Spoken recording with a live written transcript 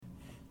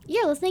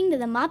You're listening to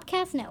the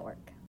Mobcast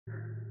Network.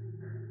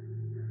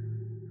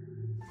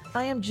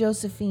 I am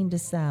Josephine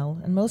DeSalle,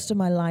 and most of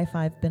my life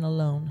I've been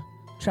alone,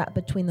 trapped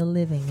between the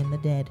living and the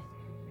dead,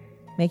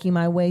 making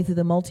my way through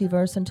the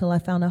multiverse until I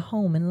found a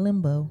home in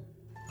limbo.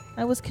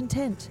 I was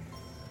content,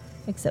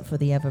 except for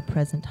the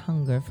ever-present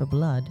hunger for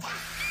blood.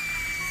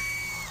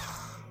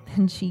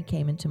 Then she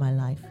came into my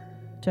life,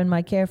 turned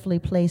my carefully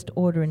placed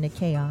order into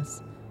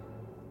chaos.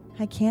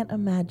 I can't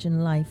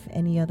imagine life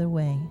any other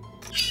way,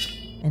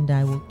 and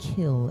I will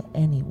kill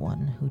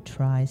anyone who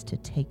tries to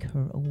take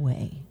her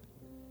away.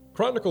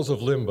 Chronicles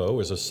of Limbo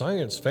is a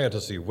science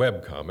fantasy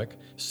webcomic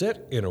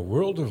set in a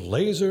world of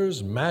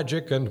lasers,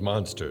 magic, and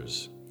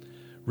monsters.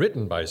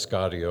 Written by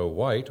Scotty O.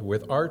 White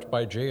with art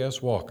by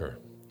J.S. Walker.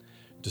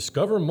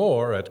 Discover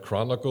more at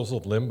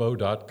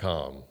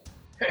chroniclesoflimbo.com.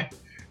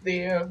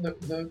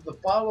 The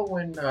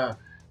following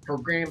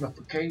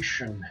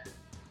programification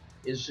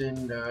is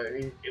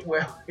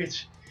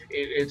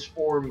it's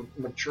for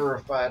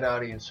maturified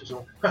audiences.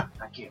 I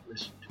can't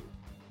listen to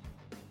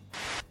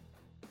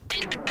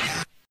it.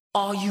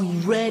 Are you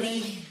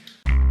ready?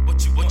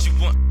 What you want?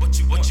 What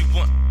you want?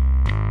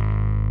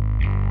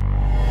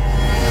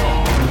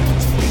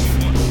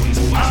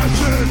 I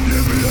said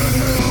give me a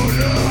hell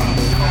yeah!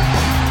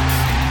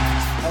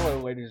 Hello,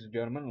 ladies and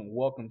gentlemen, and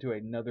welcome to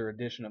another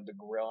edition of the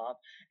Grillout.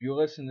 If you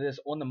listen to this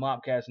on the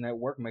Mobcast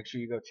Network, make sure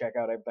you go check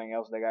out everything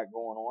else they got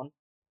going on.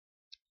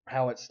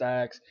 How It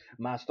Stacks,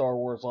 My Star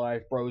Wars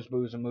Life, Bros,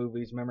 Booze, and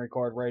Movies, Memory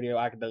Card Radio.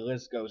 The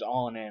list goes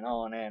on and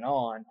on and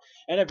on.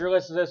 And if you're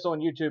listening to this on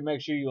YouTube, make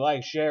sure you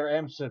like, share,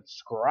 and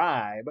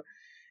subscribe.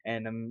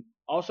 And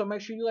also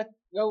make sure you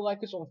go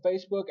like us on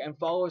Facebook and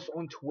follow us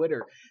on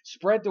Twitter.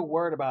 Spread the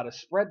word about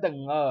us. Spread the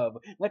love.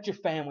 Let your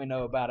family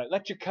know about it.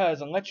 Let your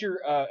cousin, let your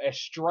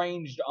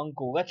estranged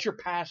uncle, let your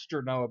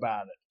pastor know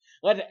about it.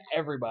 Let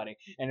everybody.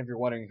 And if you're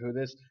wondering who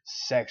this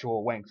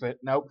sexual wankfit,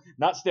 nope,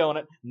 not stealing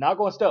it. Not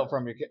going to steal it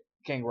from you,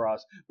 King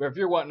Ross. But if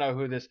you want to know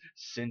who this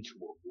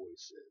sensual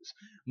voice is,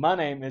 my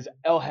name is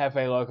El Jefe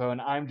Loco,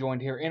 and I'm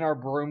joined here in our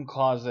broom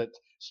closet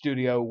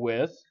studio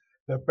with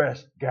the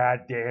best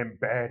goddamn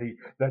baddie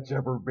that's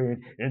ever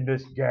been in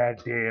this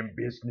goddamn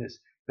business.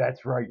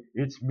 That's right,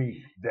 it's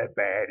me, the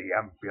baddie.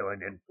 I'm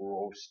filling in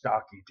for old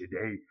Stocky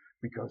today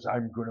because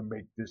I'm gonna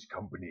make this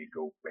company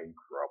go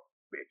bankrupt,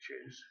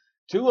 bitches.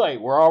 Too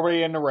late, we're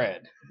already in the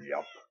red.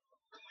 Yep.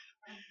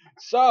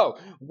 So,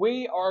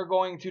 we are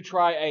going to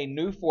try a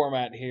new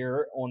format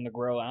here on the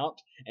Grillout.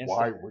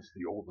 Why was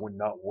the old one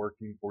not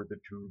working for the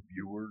two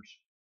viewers?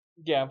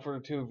 Yeah, for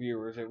the two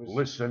viewers. It was.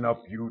 Listen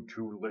up, you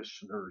two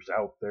listeners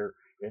out there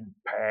in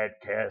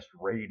podcast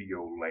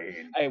radio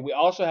land. Hey, we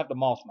also have the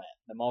Mothman.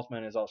 The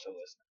Mothman is also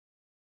listening.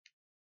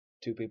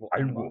 Two people.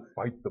 I will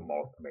fight the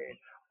Mothman.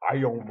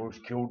 I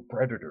almost killed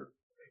Predator.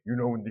 You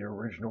know, in the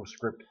original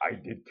script, I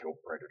did kill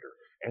Predator.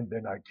 And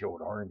then I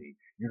killed Arnie.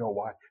 You know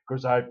why?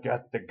 Because I've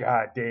got the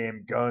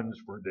goddamn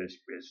guns for this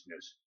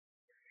business.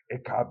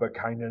 Ich habe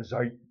keine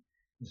Zeit,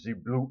 sie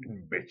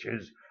bluten,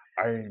 bitches.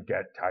 I ain't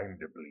got time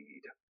to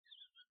bleed.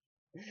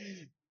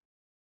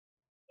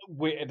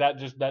 That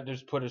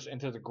just put us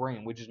into the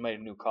green. We just made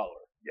a new color.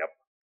 Yep.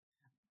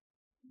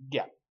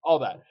 Yeah, all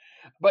that.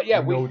 But yeah,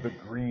 we know the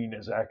green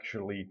is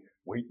actually.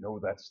 Wait, no,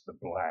 that's the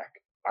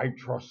black. I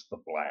trust the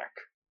black.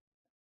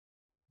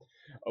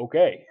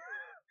 Okay.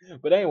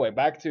 But anyway,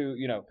 back to,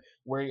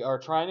 we are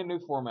trying a new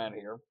format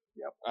here.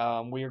 Yep.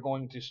 We are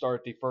going to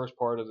start the first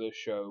part of this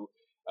show.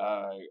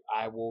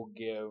 I will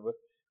give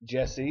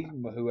Jesse,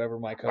 whoever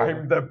my co-host.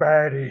 I'm the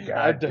baddie,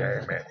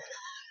 goddammit.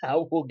 I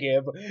will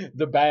give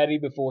the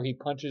baddie before he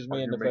punches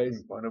me in the face. Are you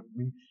making fun of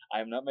me?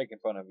 I am not making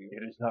fun of you.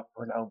 It is not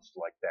pronounced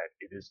like that.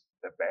 It is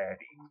the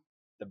baddie.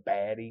 The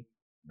baddie?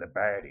 The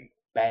baddie.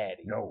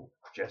 Baddie. No,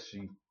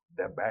 Jesse,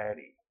 the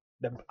baddie.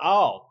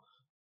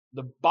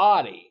 The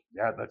body.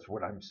 Yeah, that's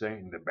what I'm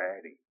saying, the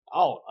baddie.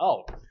 Oh,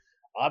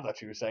 I thought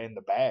you were saying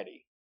the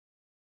baddie.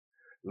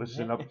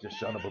 Listen up, you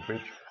son of a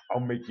bitch.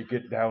 I'll make you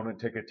get down and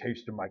take a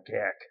taste of my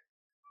cack.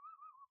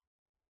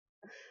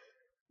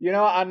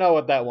 I know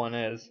what that one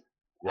is.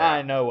 Yeah.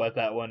 I know what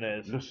that one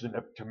is. Listen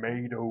up,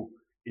 tomato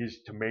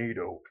is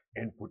tomato,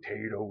 and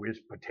potato is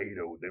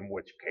potato. Then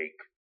what's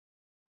cake?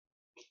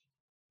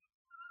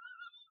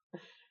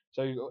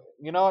 So you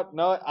know what?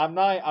 No, I'm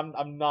not.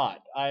 I'm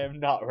not. I am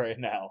not right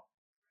now.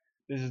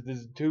 This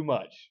is too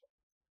much.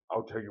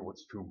 I'll tell you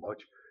what's too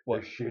much.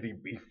 What? The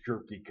shitty beef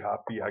jerky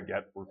copy I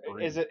got for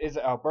free. Is it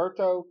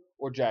Alberto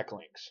or Jack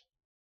Link's?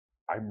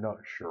 I'm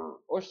not sure.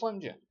 Or Slim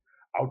Jim?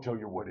 I'll tell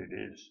you what it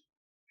is.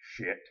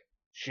 Shit.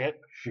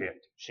 Shit.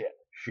 Shit. Shit.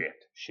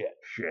 Shit. Shit.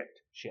 Shit.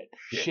 Shit.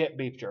 Shit. Shit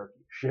beef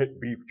jerky. Shit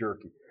beef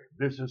jerky.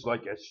 This is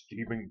like a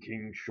Stephen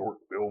King short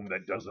film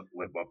that doesn't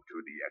live up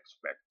to the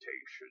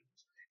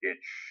expectations.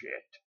 It's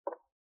shit.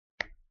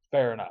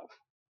 Fair enough.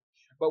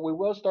 But we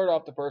will start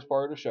off the first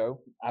part of the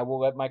show. I will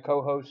let my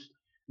co-hosts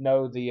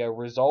know the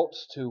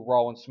results to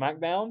Raw and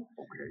SmackDown.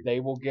 Okay. They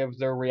will give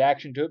their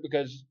reaction to it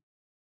because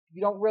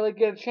you don't really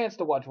get a chance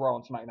to watch Raw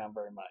and SmackDown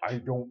very much. I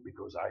don't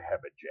because I have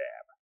a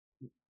jab.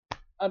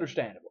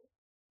 Understandable.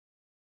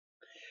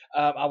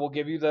 I will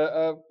give you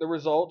the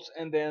results,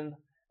 and then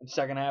in the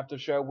second half of the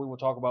show, we will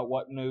talk about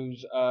what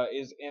news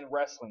is in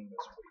wrestling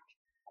this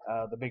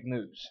week. The big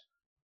news.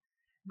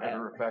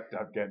 Matter of fact,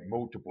 I've got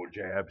multiple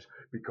jabs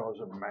because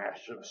of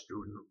massive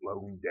student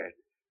loan debt.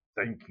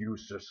 Thank you,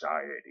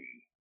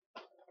 society.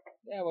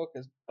 Yeah, well,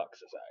 because fuck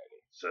society.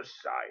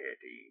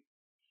 Society.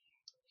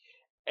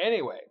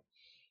 Anyway,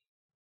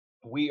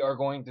 we are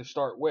going to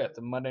start with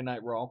Monday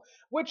Night Raw,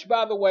 which,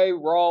 by the way,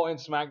 Raw and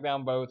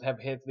SmackDown both have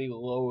hit the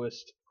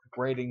lowest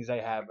ratings they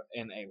have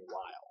in a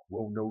while.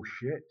 Well, no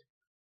shit.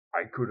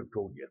 I could have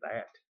told you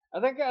that.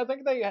 I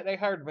think they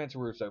hired Vince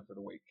Russo for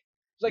the week.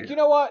 It's like, Yeah. you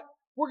know what?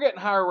 We're getting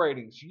higher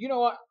ratings. You know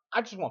what?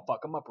 I just want to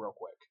fuck them up real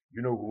quick.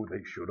 You know who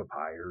they should have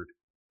hired?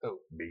 Who?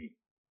 Me.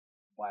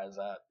 Why is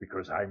that?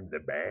 Because I'm the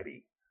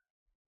baddie.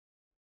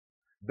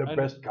 The I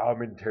best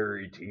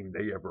commentary team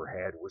they ever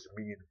had was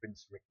me and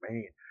Vince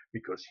McMahon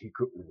because he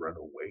couldn't run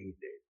away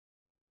then.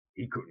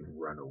 He couldn't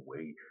run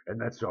away.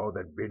 And that's all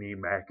that Vinnie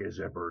Mac has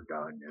ever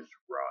done is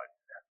run.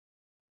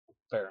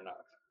 Fair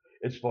enough.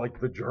 It's like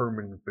the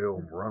German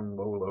film Run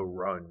Lola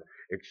Run,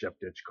 except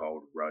it's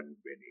called Run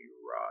Vinnie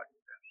Run.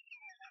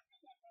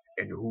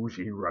 And who's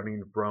he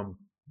running from?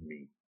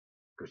 Me.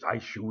 Because I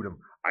shoot him.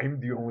 I'm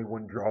the only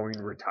one drawing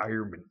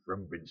retirement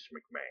from Vince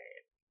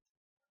McMahon.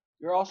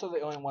 You're also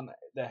the only one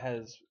that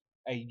has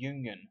a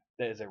union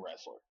that is a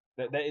wrestler.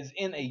 That is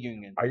in a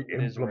union. I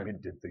that is a wrestler.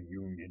 implemented the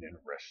union in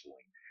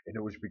wrestling. And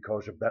it was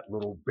because of that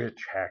little bitch,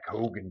 Hack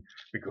Hogan,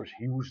 because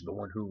he was the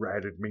one who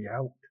ratted me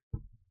out.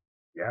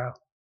 Yeah.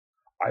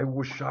 I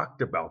was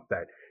shocked about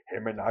that.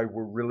 Him and I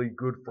were really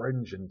good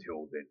friends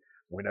until then.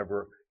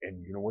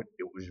 And you know what?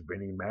 It was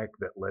Vinnie Mac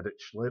that let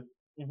it slip.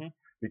 Mm-hmm.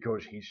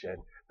 Because he said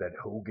that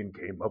Hogan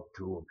came up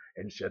to him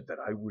and said that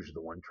I was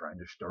the one trying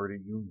to start a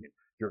union.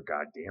 You're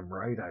goddamn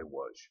right I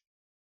was.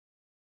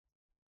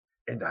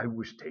 And I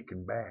was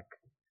taken back.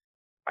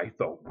 I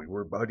thought we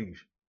were buddies.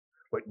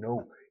 But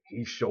no,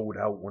 he sold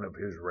out one of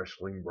his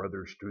wrestling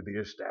brothers to the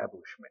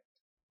establishment.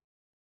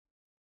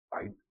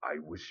 I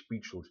was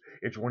speechless.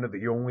 It's one of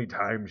the only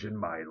times in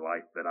my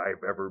life that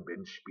I've ever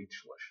been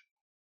speechless.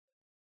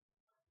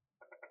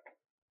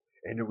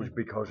 And it was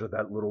because of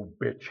that little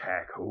bitch,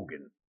 Hack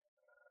Hogan.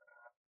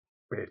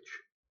 Bitch.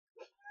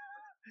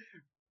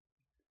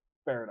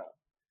 Fair enough.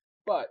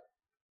 But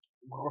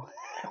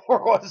we're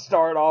going to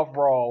start off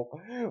Raw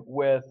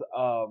with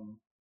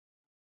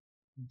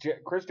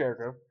Chris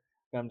Jericho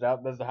comes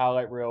out, does the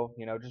highlight reel,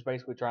 just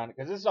basically trying to,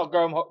 because this is a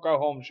go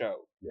home show.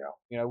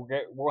 Yeah.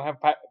 We'll have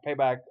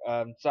Payback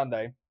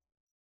Sunday.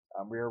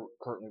 We're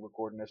currently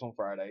recording this on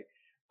Friday.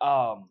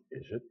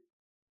 Is it?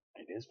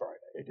 It is Friday.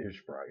 It is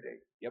Friday.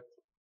 Yep.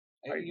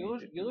 You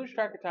lose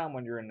track of time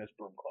when you're in this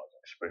broom closet.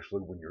 Especially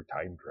when you're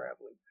time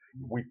traveling.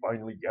 We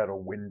finally got a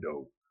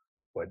window,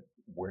 but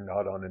we're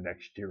not on an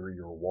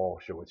exterior wall,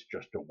 so it's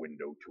just a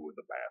window to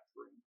the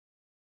bathroom.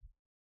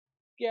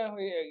 Yeah,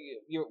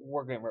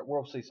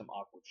 we'll see some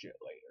awkward shit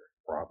later.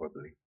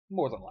 Probably.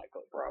 More than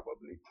likely.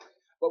 Probably.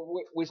 But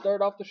we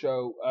start off the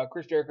show.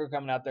 Chris Jericho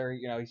coming out there,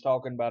 he's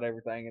talking about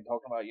everything and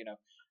talking about,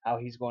 how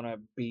he's going to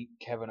beat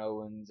Kevin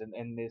Owens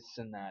and this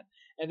and that.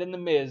 And then The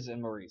Miz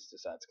and Maurice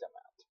decide to come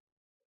out.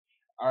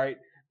 All right,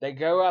 they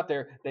go out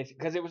there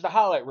because it was the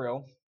highlight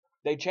reel.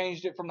 They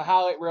changed it from the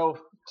highlight reel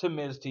to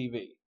Miz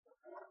TV.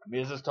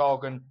 Miz is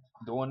talking,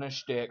 doing a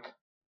shtick.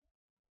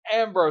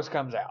 Ambrose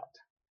comes out.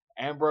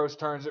 Ambrose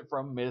turns it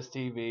from Miz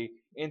TV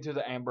into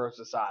the Ambrose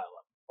Asylum.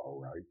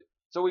 All right.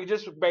 So we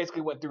just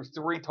basically went through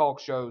 3 talk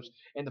shows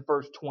in the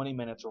first 20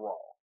 minutes of Raw.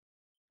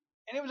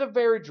 And it was a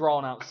very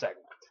drawn out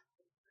segment.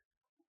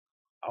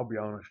 I'll be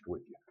honest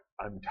with you.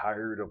 I'm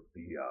tired of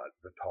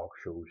the talk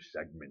show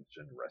segments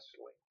in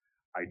wrestling.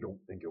 I don't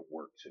think it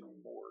works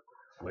anymore.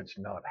 Let's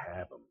not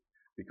have them.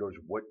 Because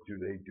what do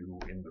they do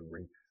in the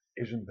ring?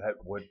 Isn't that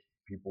what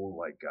people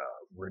like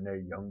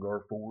Renee Young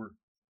are for?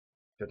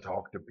 To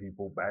talk to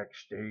people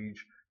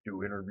backstage,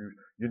 do interviews.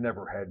 You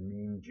never had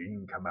Mean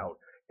Gene come out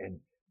and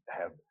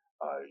have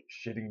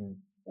shitting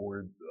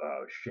or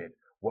shit.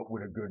 What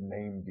would a good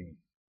name be?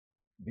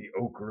 The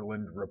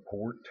Okerlund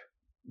Report?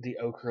 The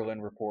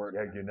Okerlund Report.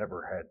 Yeah, you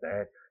never had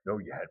that. No,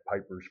 you had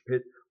Piper's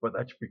Pit, but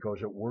that's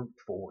because it worked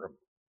for him.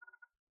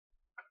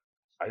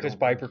 Because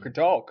Piper could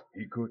talk.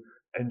 He could,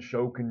 and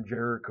so can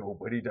Jericho,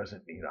 but he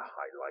doesn't need a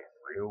highlight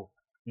reel.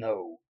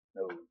 No.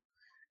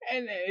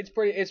 And it's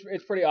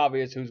pretty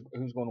obvious who's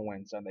going to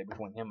win Sunday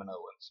between him and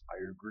Owens.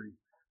 I agree.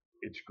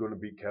 It's going to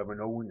be Kevin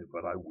Owens,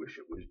 but I wish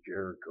it was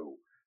Jericho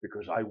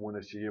because I want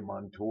to see him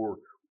on tour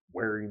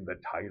wearing the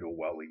title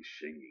while he's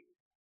singing.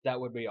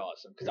 That would be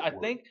awesome. Because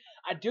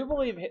I do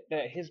believe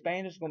that his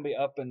band is going to be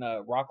up in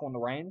Rock on the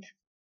Range,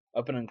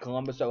 up in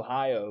Columbus,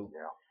 Ohio.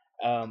 Yeah.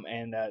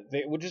 And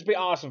it would just be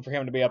awesome for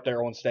him to be up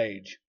there on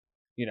stage,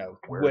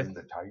 wearing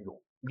the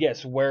title.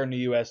 Yes, wearing the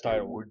U.S.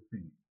 title. It would be.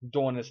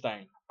 Doing this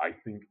thing. I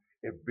think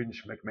if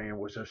Vince McMahon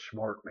was a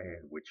smart man,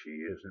 which he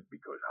isn't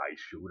because I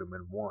shoot him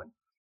and won,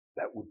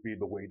 that would be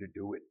the way to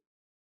do it.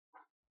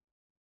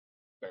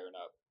 Fair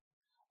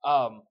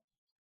enough.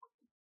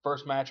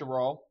 First match of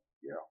Raw.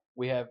 Yeah.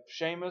 We have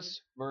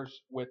Sheamus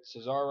with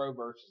Cesaro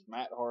versus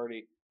Matt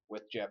Hardy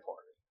with Jeff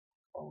Hardy.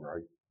 All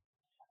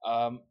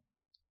right.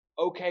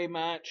 Okay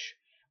match,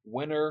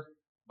 winner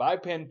by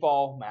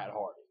pinfall, Matt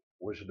Hardy.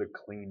 Was it a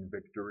clean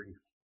victory?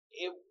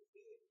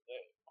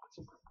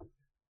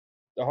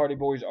 The Hardy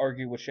Boys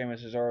argue with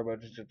Sheamus and Cesaro,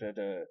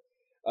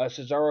 but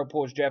Cesaro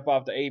pulls Jeff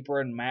off the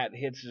apron. Matt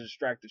hits his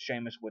distracted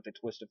Sheamus with a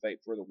twist of fate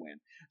for the win.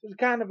 It was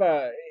kind of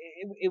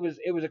it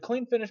was a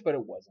clean finish, but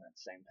it wasn't at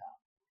the same time.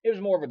 It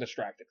was more of a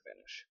distracted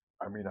finish.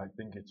 I mean, I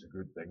think it's a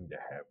good thing to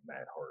have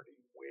Matt Hardy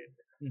win.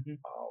 Mm-hmm.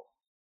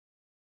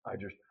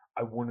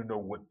 I want to know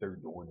what they're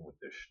doing with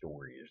this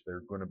story. Is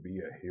there going to be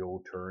a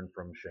heel turn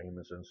from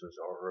Sheamus and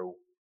Cesaro?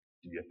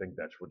 Do you think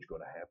that's what's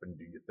going to happen?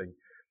 Do you think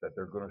that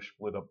they're going to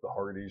split up the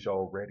Hardys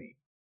already?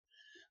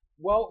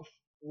 Well,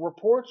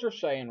 reports are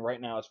saying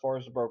right now, as far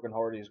as the Broken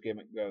Hardys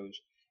gimmick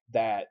goes,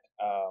 that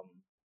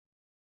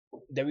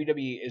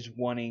WWE is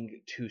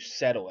wanting to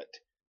settle it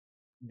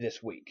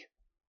this week.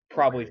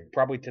 Probably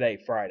today,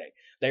 Friday.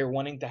 They are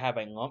wanting to have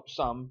a lump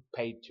sum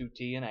paid to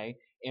TNA,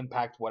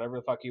 Impact, whatever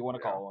the fuck you want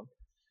to call them.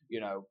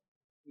 You know,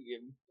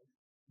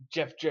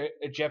 Jeff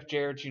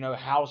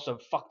Jarrett's, House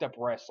of Fucked Up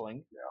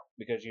Wrestling. Yeah.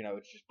 Because,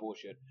 it's just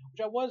bullshit.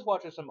 Which I was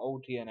watching some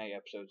old TNA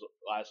episodes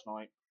last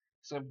night.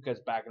 Simply because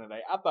back in the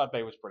day, I thought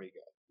they was pretty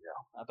good.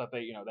 Yeah. I thought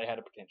they had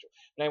a potential.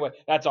 But anyway,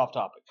 that's off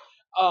topic.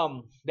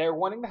 They're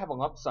wanting to have a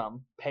lump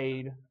sum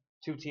paid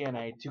to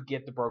TNA to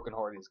get the Broken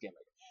Hardys gimmick.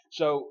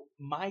 So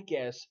my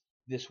guess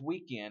this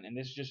weekend, and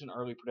this is just an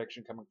early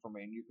prediction coming from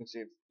me, and you can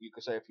say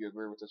if you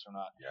agree with this or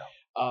not.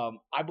 Yeah.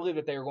 I believe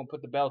that they are going to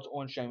put the belts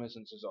on Sheamus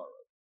and Cesaro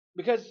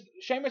because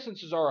Sheamus and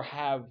Cesaro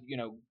have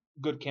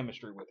good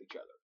chemistry with each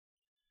other.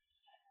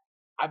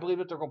 I believe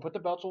that they're going to put the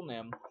belts on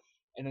them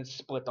and then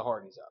split the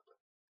Hardys up.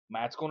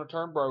 Matt's going to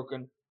turn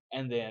broken,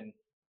 and then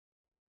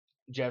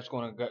Jeff's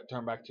going to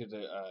turn back to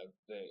the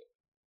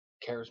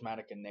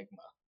charismatic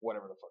enigma,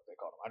 whatever the fuck they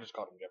call him. I just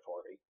called him Jeff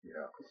Hardy.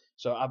 Yeah.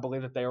 So I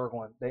believe that they are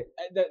going.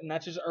 And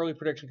that's just early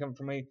prediction coming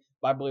from me.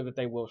 But I believe that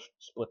they will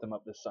split them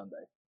up this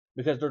Sunday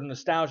because their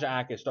nostalgia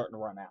act is starting to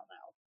run out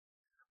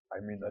now.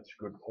 I mean, that's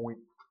a good point.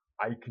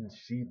 I can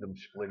see them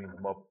splitting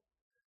them up.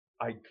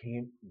 I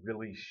can't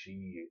really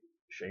see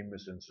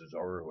Sheamus and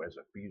Cesaro as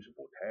a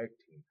feasible tag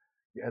team.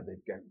 Yeah,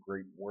 they've got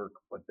great work,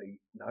 but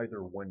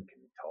neither one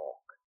can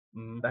talk.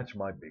 Mm-hmm. That's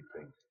my big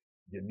thing.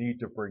 You need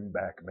to bring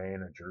back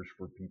managers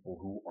for people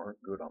who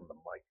aren't good on the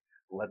mic.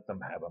 Let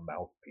them have a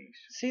mouthpiece.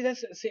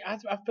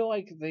 I feel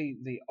like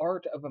the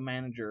art of a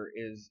manager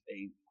is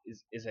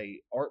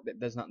a art that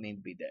does not need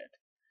to be dead.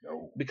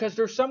 No. Because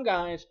there's some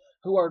guys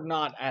who are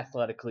not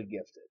athletically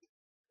gifted,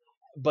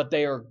 but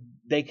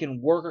they can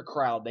work a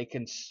crowd.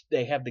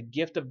 They have the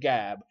gift of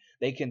gab.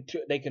 They can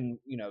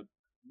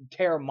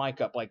tear a mic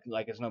up like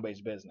it's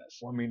nobody's business.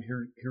 Well, I mean,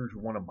 here's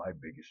one of my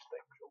biggest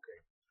things.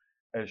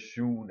 Okay, as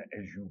soon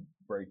as you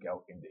break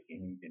out into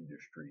any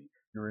industry,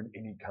 you're in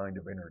any kind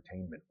of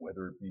entertainment,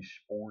 whether it be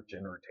sports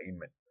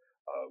entertainment,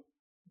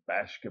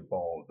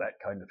 basketball, that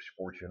kind of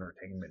sports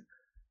entertainment,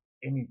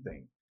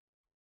 anything.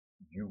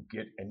 You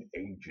get an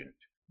agent.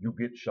 You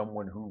get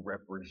someone who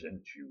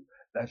represents you.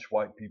 That's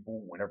why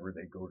people, whenever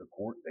they go to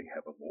court, they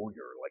have a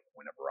lawyer. Like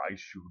whenever I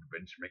sued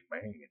Vince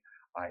McMahon,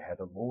 I had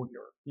a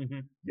lawyer.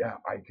 Mm-hmm. Yeah,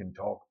 I can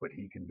talk, but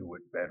he can do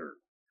it better.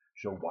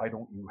 So why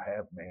don't you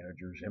have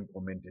managers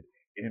implemented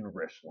in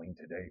wrestling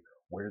today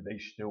where they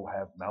still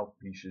have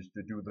mouthpieces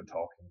to do the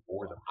talking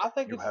for them? I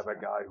think you have a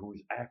guy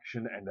who's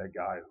action and a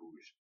guy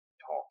who's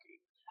talking.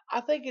 I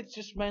think it's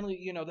just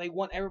mainly, they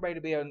want everybody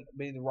to be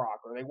The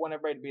Rock, or they want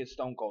everybody to be a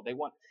Stone Cold. They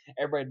want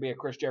everybody to be a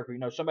Chris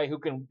Jericho. Somebody who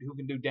can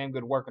do damn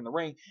good work in the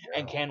ring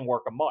and can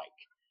work a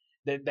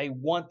mic. They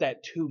want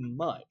that too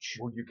much.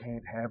 Well, you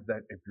can't have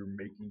that if you're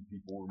making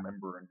people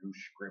remember a new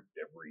script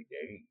every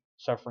day.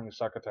 Suffering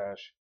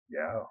succotash.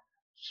 Yeah.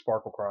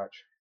 Sparkle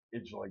crotch.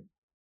 It's like,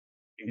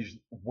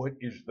 what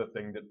is the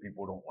thing that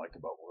people don't like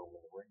about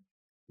Roman Reigns?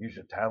 He's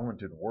a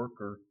talented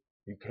worker.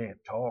 He can't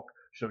talk,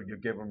 so you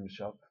give him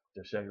stuff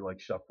to say like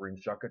suffering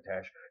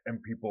succotash,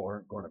 and people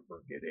aren't going to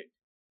forget it.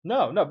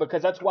 No,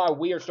 because that's why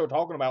we are still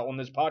talking about on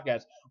this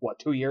podcast. What,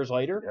 2 years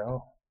later? Yeah.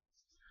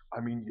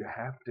 I mean, you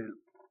have to.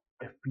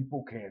 If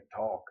people can't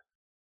talk,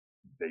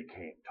 they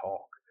can't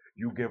talk.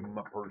 You give them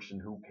a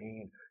person who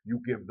can. You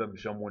give them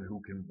someone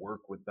who can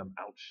work with them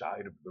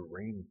outside of the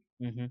ring.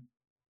 Mm-hmm.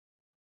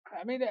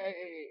 I mean,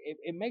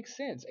 it makes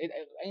sense.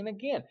 And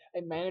again,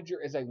 a manager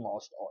is a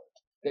lost art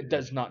that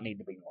does not need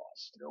to be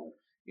lost. No.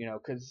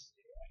 Because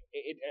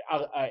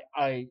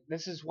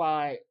this is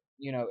why,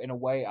 in a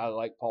way, I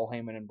like Paul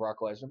Heyman and Brock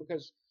Lesnar,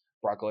 because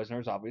Brock Lesnar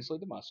is obviously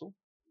the muscle.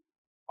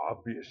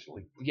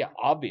 Obviously. Yeah,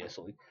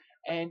 obviously.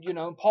 And,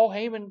 Paul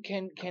Heyman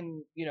can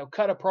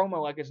cut a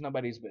promo like it's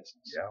nobody's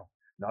business. Yeah.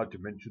 Not to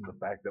mention the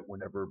fact that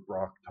whenever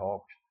Brock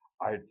talks,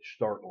 I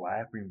start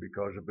laughing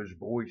because of his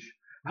voice.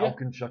 How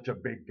can such a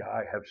big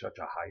guy have such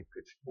a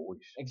high-pitched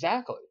voice?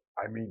 Exactly.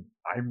 I mean,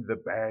 I'm the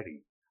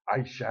baddie.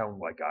 I sound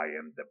like I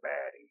am the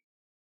baddie.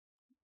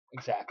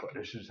 Exactly.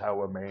 This is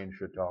how a man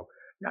should talk.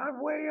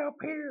 Not way up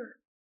here.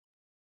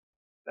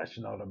 That's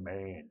not a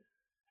man.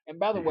 And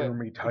by the way, hear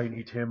me,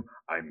 Tiny Tim?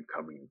 I'm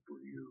coming for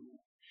you.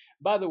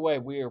 By the way,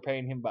 we are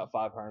paying him about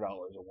 $500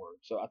 a word,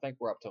 so I think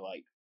we're up to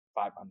like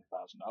 $500,000.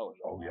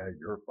 Oh yeah,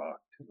 you're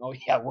fucked. Oh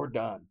yeah, we're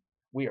done.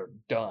 We are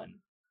done.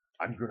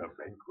 I'm gonna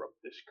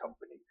bankrupt this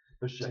company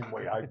the same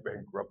way I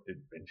bankrupted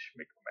Vince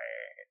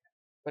McMahon.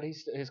 But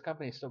his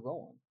company's still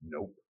going.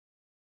 Nope.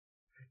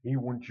 He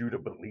wants you to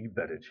believe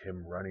that it's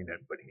him running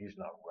it, but he's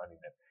not running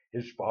it.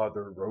 His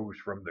father rose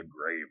from the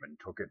grave and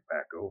took it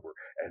back over,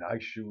 and I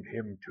sued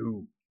him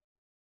too.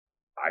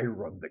 I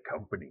run the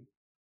company.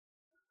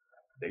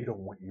 They don't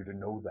want you to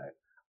know that.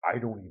 I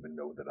don't even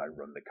know that I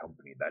run the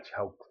company. That's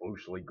how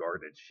closely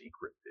guarded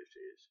secret this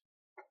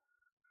is.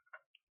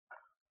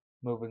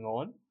 Moving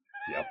on.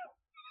 Yep.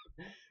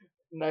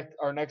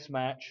 Our next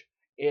match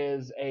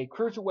is a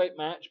cruiserweight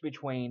match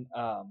between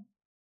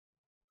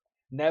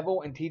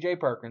Neville and T.J.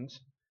 Perkins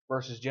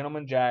versus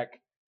Gentleman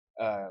Jack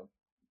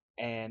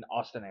and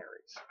Austin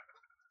Aries.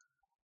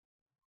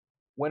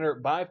 Winner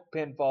by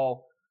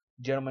pinfall,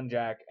 Gentleman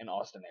Jack and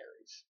Austin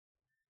Aries.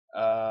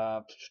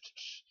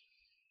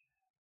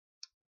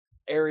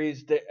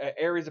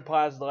 Aries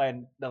applies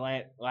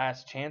the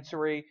last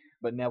chancery,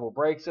 but Neville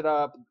breaks it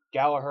up.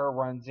 Gallagher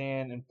runs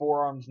in and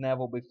forearms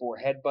Neville before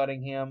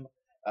headbutting him.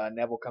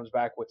 Neville comes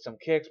back with some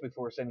kicks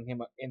before sending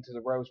him into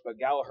the ropes, but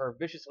Gallagher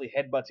viciously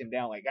headbutts him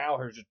down. Like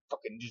Gallagher's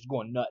just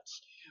going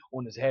nuts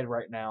on his head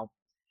right now.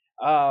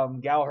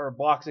 Gallagher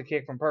blocks a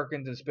kick from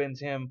Perkins and spins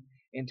him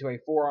into a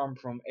forearm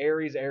from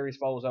Aries. Aries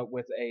follows up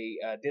with a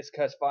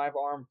discus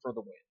 5-arm for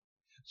the win.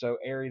 So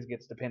Aries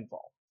gets the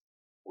pinfall.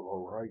 Well,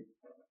 all right.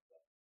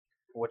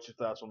 What's your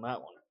thoughts on that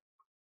one?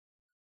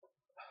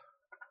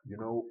 You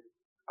know,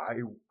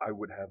 I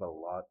would have a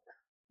lot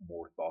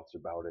more thoughts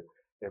about it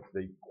if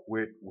they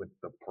quit with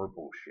the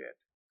purple shit.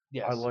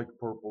 Yes. I like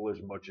purple as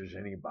much as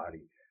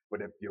anybody, but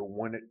if you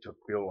want it to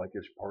feel like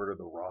it's part of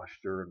the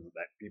roster and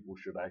that people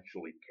should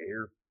actually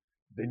care,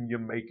 then you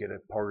make it a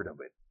part of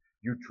it.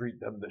 You treat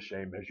them the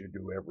same as you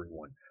do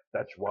everyone.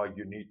 That's why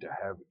you need to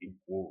have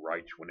equal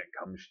rights when it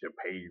comes to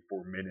pay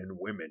for men and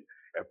women.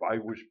 If I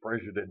was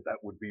president,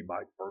 that would be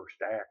my first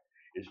act,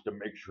 is to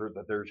make sure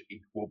that there's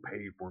equal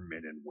pay for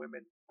men and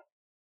women.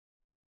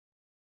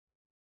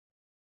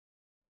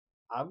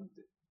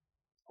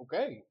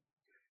 Okay.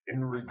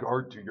 In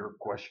regard to your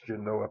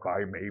question, though, if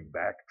I may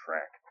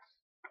backtrack,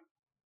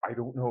 I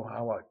don't know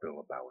how I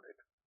feel about it.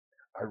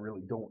 I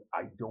really don't.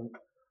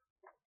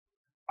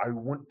 I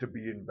want to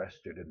be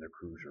invested in the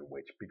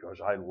cruiserweights because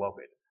I love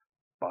it.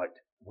 But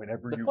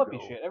whenever The you flippy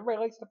go, shit. Everybody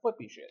likes the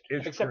flippy shit.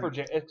 It's Except great.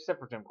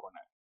 for Jim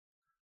Cornette.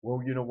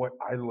 well, you know what?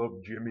 I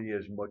love Jimmy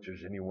as much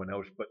as anyone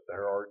else, but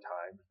there are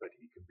times that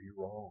he can be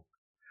wrong.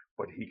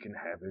 But he can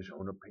have his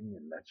own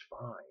opinion. That's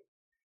fine.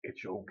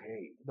 It's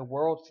okay. The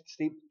world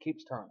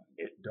keeps turning.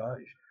 It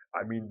does.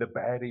 I mean, the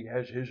baddie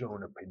has his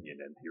own opinion,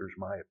 and here's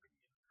my opinion.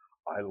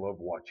 I love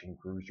watching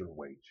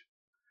cruiserweights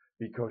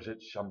because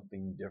it's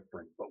something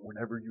different. But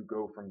whenever you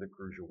go from the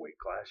Cruiserweight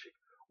Classic,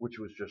 which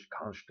was just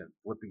constant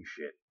flippy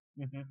shit,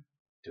 Mm-hmm.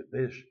 to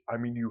this, I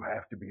mean, you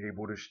have to be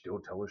able to still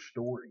tell a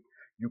story.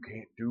 You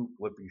can't do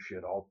flippy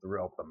shit all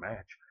throughout the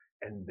match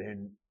and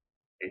then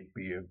it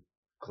be a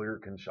clear,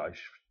 concise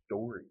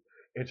story.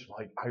 It's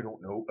like, I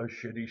don't know, a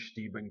shitty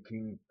Stephen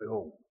King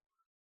film.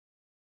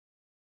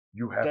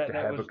 You have to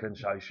have a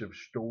concise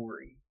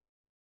story.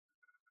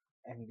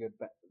 And good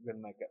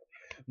makeup.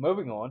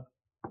 Moving on.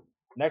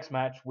 Next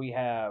match, we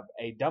have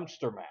a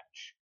dumpster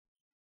match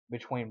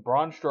between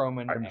Braun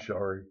Strowman I'm and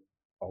sorry.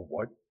 A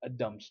what? a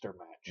dumpster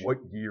match. What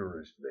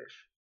year is this?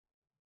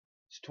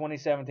 It's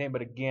 2017,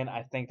 but again,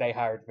 I think they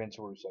hired Vince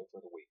Russo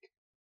for the week.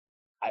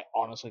 I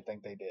honestly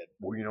think they did.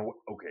 Well, you know what?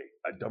 Okay,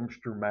 a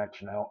dumpster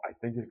match now, I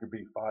think it could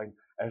be fine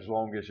as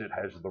long as it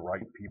has the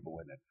right people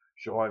in it.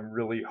 So I'm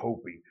really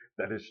hoping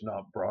that it's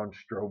not Braun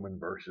Strowman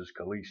versus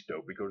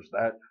Kalisto because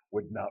that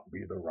would not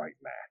be the right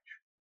match.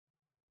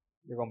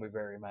 You're going to be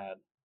very mad.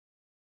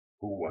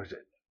 Who was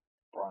it?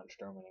 Braun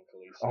Strowman and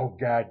Kalisto. Oh,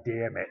 god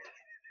damn it.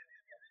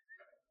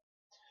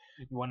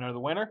 You want to know the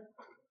winner?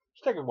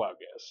 Just take a wild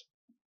guess.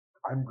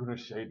 I'm going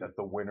to say that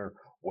the winner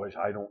was,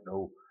 I don't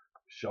know,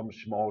 some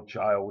small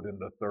child in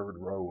the third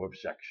row of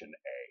Section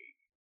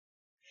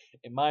A.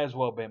 It might as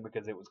well have been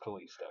because it was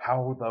Kalisto.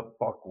 How the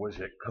fuck was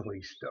it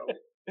Kalisto?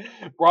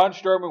 Braun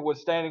Strowman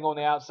was standing on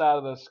the outside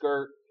of the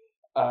skirt,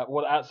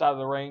 outside of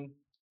the ring,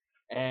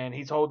 and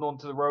he's holding on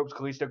to the ropes.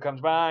 Kalisto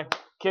comes by,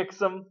 kicks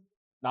him,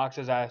 knocks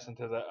his ass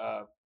into the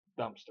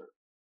dumpster.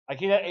 Like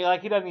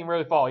he doesn't even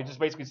really fall. He just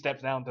basically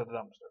steps down to the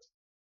dumpster.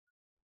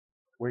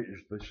 Wait,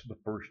 is this the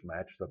first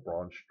match that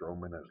Braun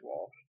Strowman has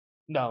lost?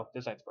 No,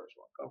 this ain't the first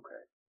one.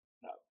 Okay.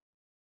 No,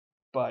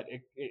 but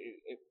it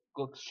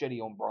looks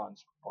shitty on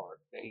Braun's part.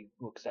 He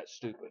looks that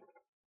stupid.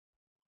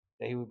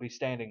 That he would be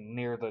standing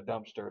near the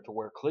dumpster to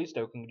where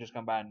Kalisto can just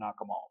come by and knock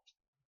him off.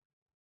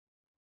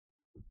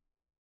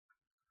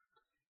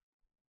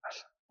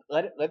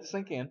 Let it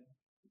sink in.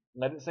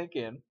 Let it sink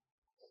in.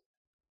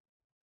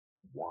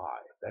 Why?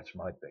 That's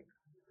my thing.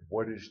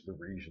 What is the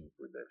reason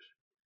for this?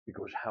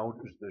 Because how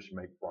does this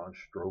make Braun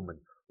Strowman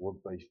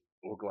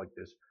look like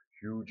this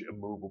huge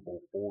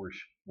immovable force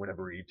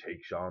whenever he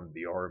takes on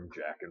the arm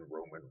jack and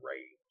Roman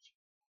Reigns?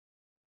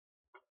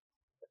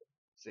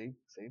 See,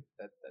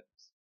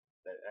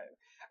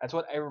 that's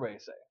what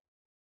everybody's saying.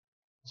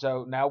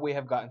 So now we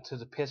have gotten to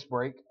the piss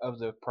break of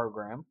the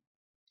program.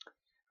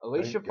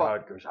 Alicia Thank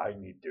God, because I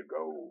need to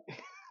go.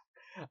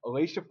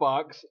 Alicia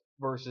Fox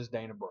versus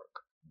Dana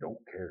Brooke. Don't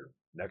care.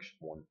 Next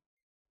one.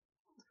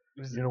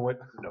 You know what?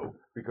 No,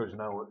 because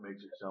now it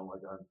makes it sound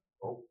like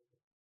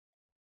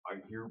I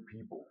hear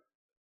people.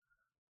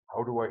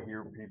 How do I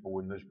hear people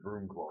in this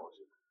broom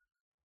closet?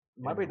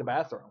 Might be the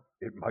bathroom.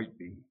 It might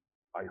be.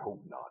 I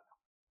hope not.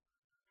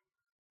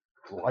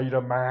 Light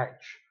a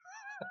match.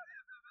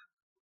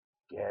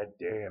 God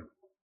damn.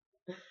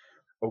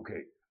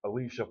 Okay,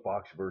 Alicia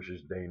Fox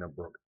versus Dana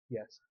Brooke.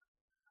 Yes.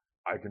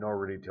 I can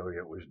already tell you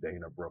it was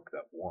Dana Brooke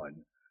that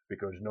won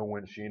because no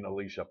one's seen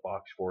Alicia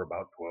Fox for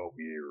about 12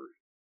 years.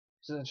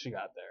 Since she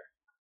got there.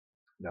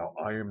 Now,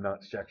 I am not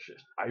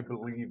sexist. I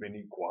believe in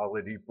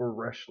equality for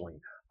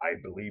wrestling. I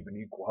believe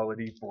in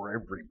equality for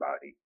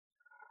everybody.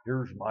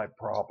 Here's my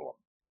problem.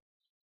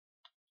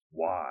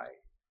 Why?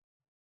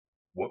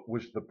 What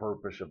was the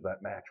purpose of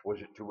that match? Was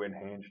it to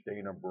enhance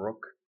Dana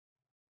Brooke?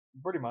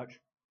 Pretty much.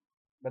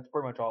 That's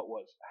pretty much all it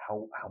was.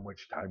 How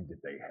much time did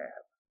they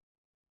have?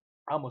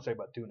 I'm gonna say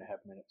about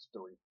 2.5 minutes,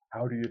 3.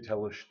 How do you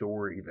tell a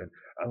story then,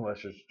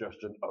 unless it's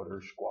just an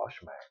utter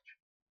squash match?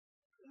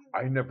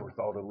 I never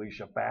thought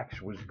Alicia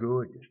Fox was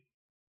good.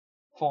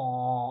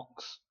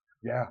 Fox.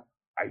 Yeah,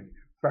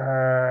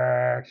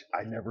 Fox.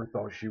 I never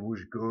thought she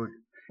was good.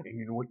 And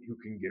you know what? You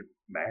can get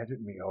mad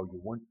at me all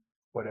you want,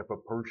 but if a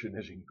person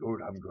isn't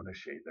good, I'm gonna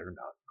say they're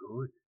not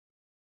good.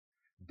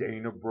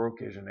 Dana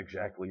Brooke isn't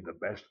exactly the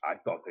best. I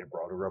thought they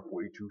brought her up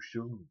way too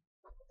soon.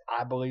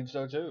 I believe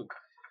so too.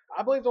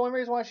 I believe the only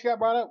reason why she got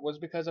brought up was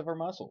because of her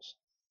muscles.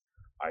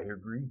 I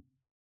agree.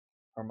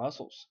 Her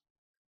muscles.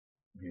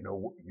 You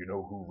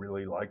know who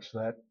really likes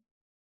that?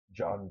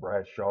 John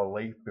Bradshaw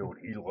Layfield.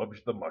 He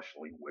loves the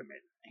muscly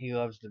women. He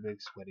loves the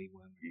big sweaty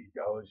women. He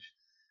does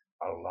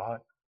a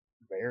lot.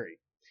 Very.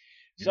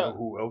 You know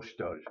who else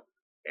does?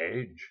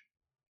 Edge.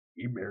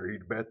 He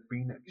married Beth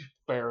Phoenix.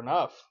 Fair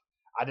enough.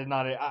 I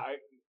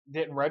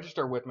didn't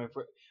register with me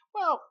for.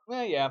 Well,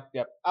 yeah.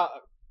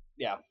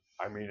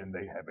 I mean, and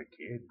they have a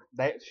kid.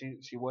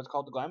 She was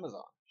called the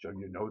Glamazon. So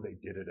you know they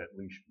did it at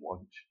least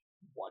once.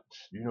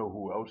 Once. You know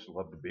who else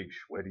loved the big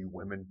sweaty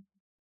women?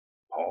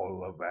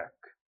 Paul Levesque,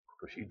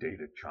 because he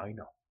dated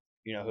China.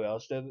 You know who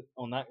else did it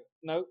on that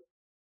note?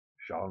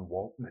 Sean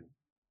Waltman.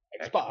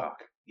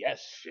 X-Pac.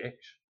 Yes. 6.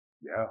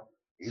 Yeah,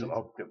 he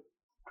loved them.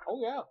 Oh,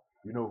 yeah.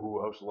 You know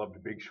who else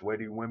loved big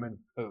sweaty women?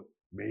 Who?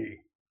 Me.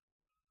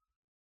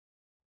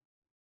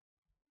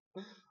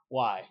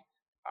 Why?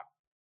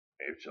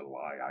 It's a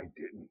lie. I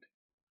didn't.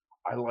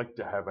 I like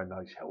to have a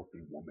nice,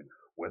 healthy woman,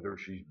 whether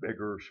she's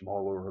bigger,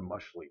 smaller, or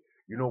muscly.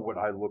 You know what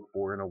I look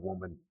for in a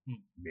woman?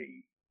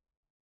 Me.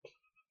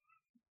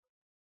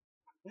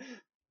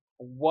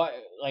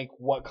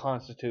 What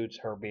constitutes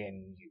her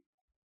being you?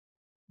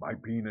 My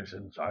penis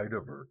inside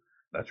of her.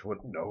 That's what,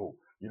 no.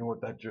 You know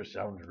what, that just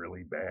sounds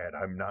really bad.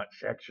 I'm not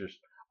sexist.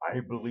 I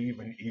believe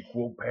in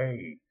equal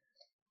pay.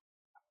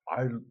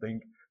 I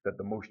think that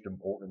the most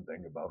important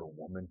thing about a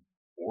woman,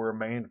 or a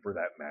man for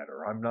that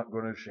matter, I'm not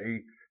going to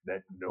say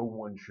that no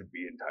one should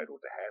be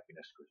entitled to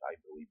happiness because I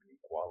believe in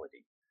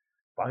equality.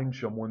 Find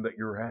someone that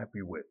you're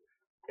happy with.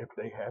 If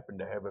they happen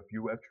to have a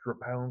few extra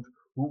pounds,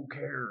 who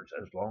cares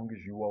as long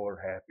as you all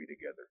are happy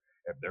together.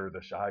 If they're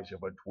the size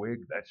of a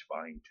twig, that's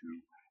fine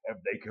too. If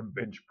they can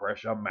bench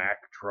press a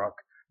Mack truck,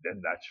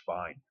 then that's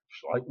fine.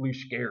 Slightly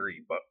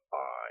scary, but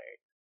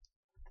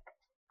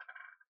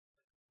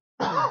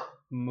fine.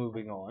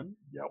 Moving on.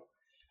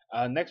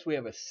 Yep. Next, we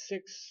have a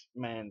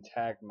 6-man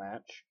tag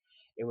match.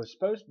 It was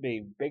supposed to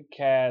be Big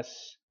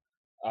Cass,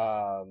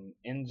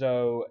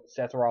 Enzo,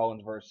 Seth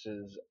Rollins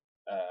versus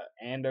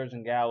Anders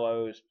and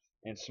Gallows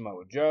and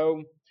Samoa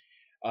Joe.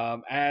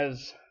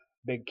 As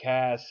Big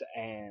Cass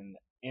and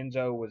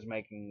Enzo was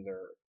making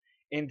their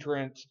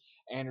entrance,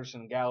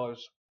 Anderson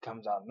Gallows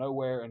comes out of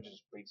nowhere and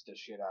just beats the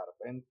shit out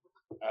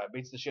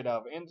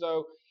of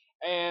Enzo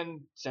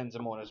and sends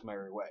him on his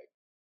merry way.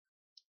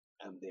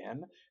 And then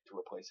to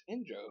replace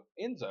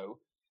Enzo,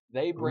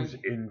 they bring Who's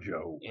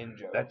Enjo?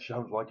 Enjo. That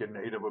sounds like a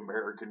Native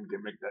American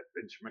gimmick that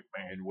Vince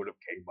McMahon would have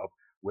came up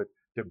with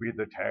to be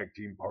the tag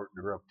team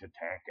partner of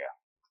Tatanka.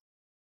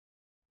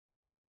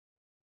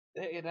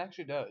 It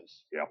actually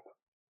does. Yep.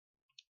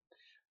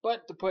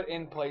 But to put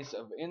in place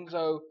of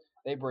Enzo,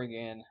 they bring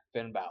in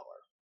Finn Balor.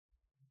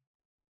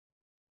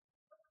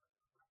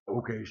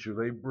 Okay, so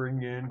they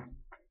bring in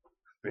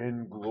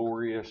Finn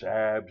Glorious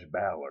Abs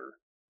Balor.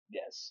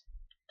 Yes.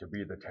 To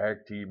be the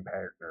tag team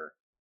partner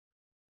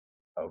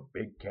of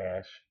Big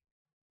Cass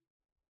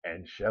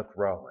and Seth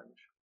Rollins.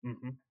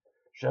 Mm-hmm.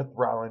 Seth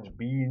Rollins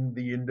being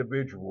the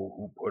individual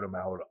who put him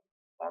out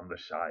on the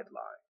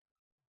sideline.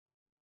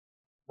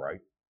 Right?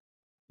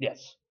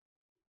 Yes.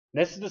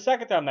 This is the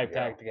second time they've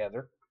tagged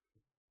together.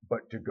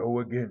 But to go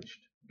against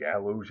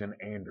Gallows and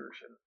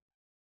Anderson,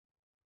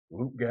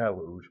 Luke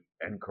Gallows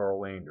and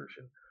Carl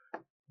Anderson,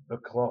 the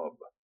club,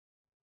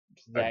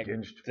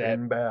 against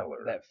Finn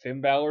Balor. That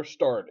Finn Balor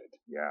started.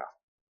 Yeah.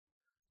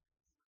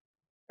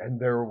 And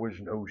there was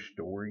no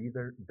story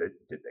there. Did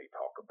they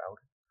talk about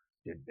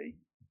it? Did they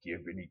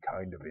give any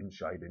kind of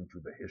insight into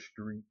the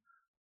history?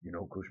 You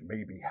know, because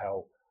maybe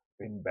how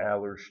Finn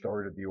Balor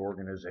started the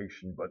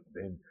organization, but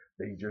then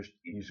they just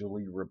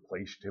easily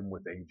replaced him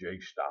with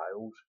AJ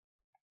Styles.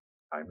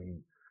 I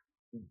mean,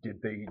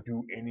 did they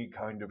do any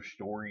kind of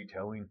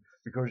storytelling?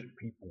 Because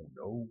people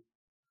know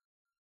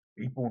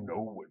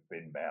what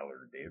Finn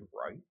Balor did,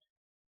 right?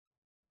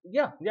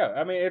 Yeah.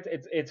 I mean,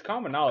 it's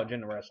common knowledge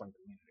in the wrestling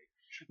community.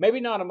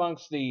 Maybe not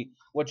amongst the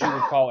what you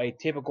would call a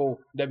typical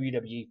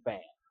WWE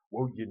fan.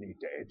 Well, you need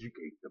to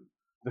educate them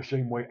the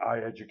same way I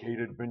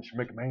educated Vince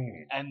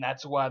McMahon. And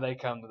that's why they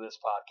come to this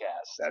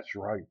podcast. That's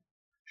right.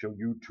 So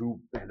you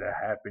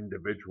 2.5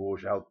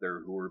 individuals out there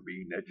who are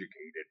being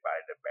educated by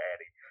the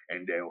baddie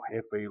and El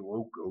Jefe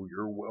Loco,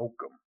 you're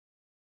welcome.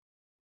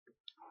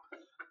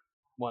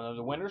 One of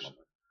the winners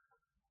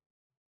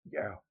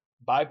Yeah.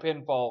 by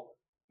pinfall,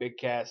 Big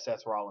Cass,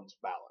 Seth Rollins,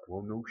 Balor.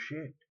 Well, no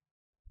shit.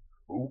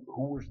 Who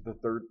was the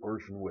third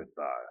person with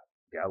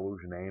Gallows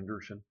and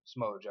Anderson?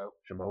 Samoa Joe.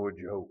 Samoa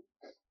Joe.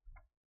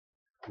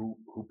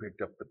 Who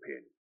picked up the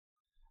pin?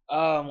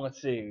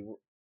 Let's see.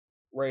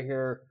 Right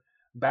here,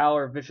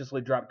 Balor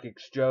viciously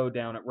dropkicks Joe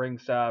down at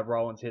ringside.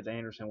 Rollins hits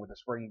Anderson with a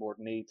springboard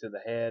knee to the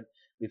head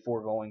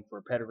before going for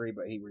a pedigree,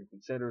 but he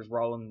reconsiders.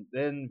 Rollins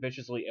then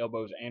viciously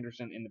elbows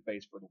Anderson in the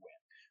face for the win.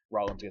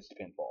 Rollins gets the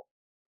pinfall.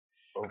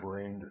 Over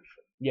Anderson.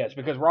 Yes,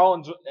 because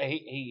Rollins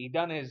he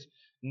done his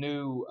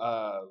new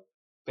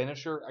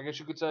finisher, I guess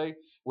you could say,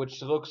 which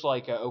looks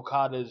like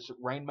Okada's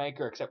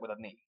Rainmaker except with a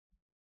knee.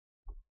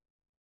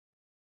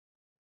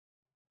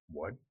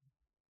 What?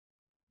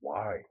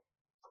 Why?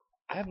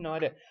 I have no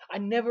idea.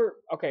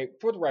 Okay,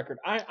 for the record,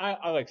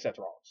 I like Seth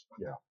Rollins.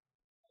 Yeah.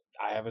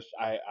 I have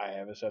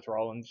a Seth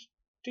Rollins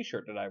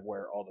t-shirt that I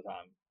wear all the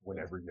time.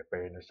 Whenever you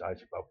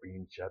fantasize about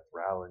being Seth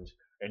Rollins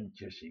and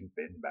kissing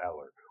Finn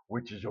Balor,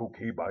 which is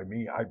okay by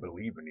me, I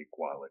believe in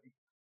equality.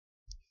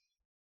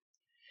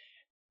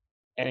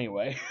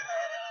 Anyway,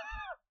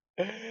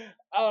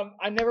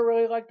 I never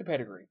really liked the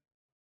pedigree.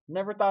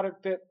 Never thought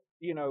it fit,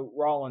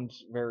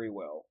 Rollins very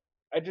well.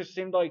 It just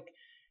seemed like,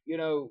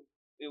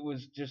 it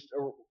was just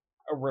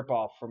a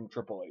ripoff from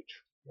Triple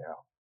H. Yeah.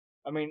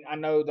 I mean, I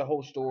know the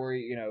whole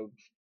story,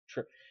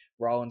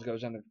 Rollins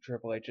goes under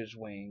Triple H's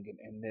wing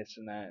and this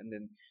and that, and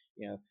then,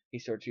 he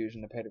starts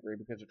using the pedigree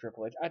because of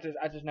Triple H.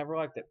 I just never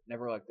liked it.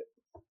 Never liked it.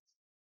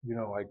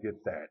 I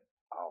get that.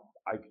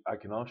 I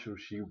can also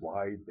see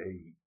why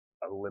they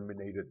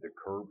eliminated the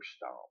curb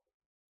stomp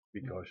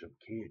because of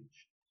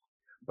kids.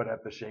 But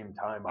at the same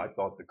time, I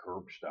thought the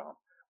curb stomp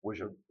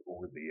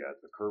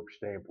the curb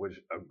stamp was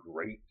a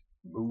great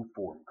move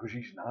for him because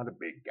he's not a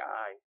big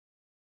guy.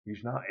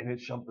 He's not, and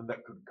it's something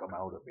that could come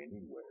out of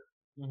anywhere.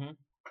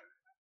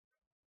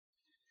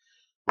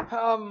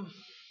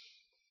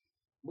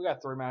 We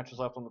got 3 matches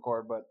left on the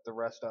card, but the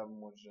rest of them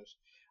was just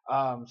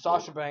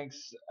Sasha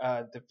Banks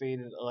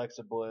defeated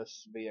Alexa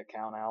Bliss via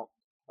countout.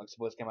 Alexa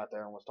Bliss came out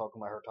there and was talking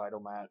about her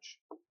title match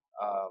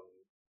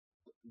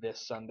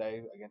this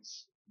Sunday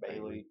against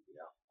Bayley.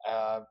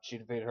 She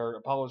defeated her.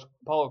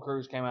 Apollo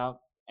Crews came out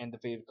and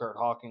defeated Kurt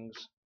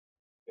Hawkins.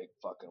 Big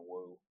fucking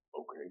woo.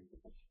 Okay.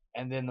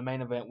 And then the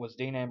main event was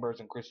Dean Ambrose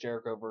and Chris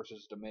Jericho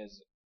versus The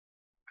Miz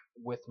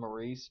with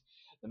Maurice.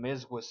 The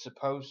Miz was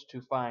supposed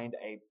to find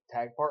a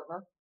tag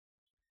partner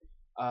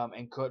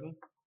and couldn't.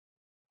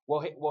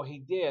 Well, he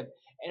did,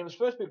 and it was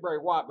supposed to be Bray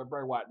Wyatt, but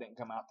Bray Wyatt didn't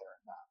come out there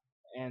in time.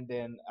 And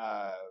then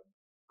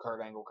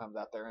Kurt Angle comes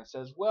out there and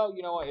says, "Well,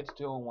 you know what? It's a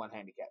 2-on-1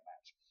 handicap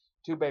match,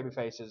 2 baby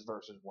faces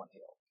versus 1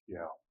 heel."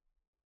 Yeah.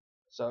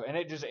 So, and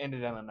it just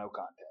ended in a no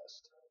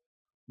contest.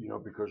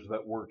 Because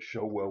that worked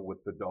so well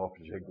with the Dolph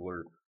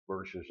Ziggler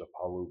versus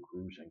Apollo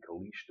Crews and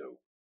Kalisto.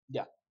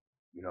 Yeah.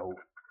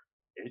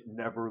 It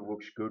never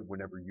looks good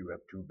whenever you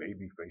have 2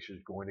 baby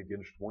faces going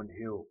against 1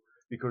 heel,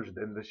 because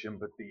then the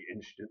sympathy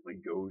instantly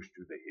goes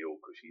to the heel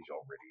because he's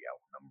already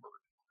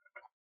outnumbered.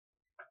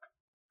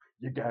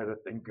 You gotta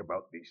think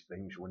about these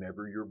things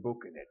whenever you're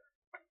booking it.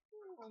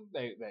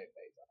 They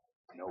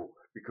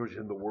Because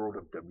in the world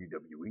of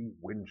WWE,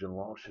 wins and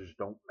losses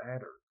don't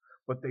matter,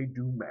 but they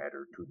do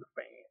matter to the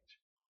fans.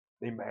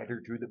 They matter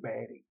to the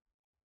baddie.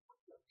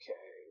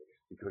 Okay.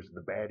 Because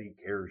the baddie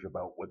cares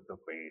about what the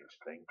fans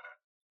think.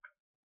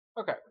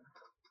 Okay.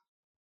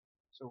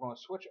 So we're going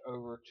to switch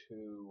over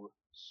to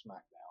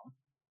SmackDown.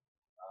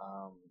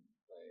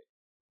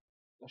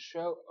 The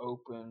show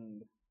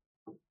opened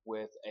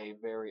with a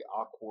very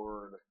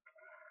awkward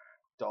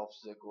Dolph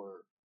Ziggler,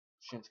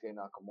 Shinsuke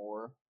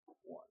Nakamura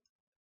one.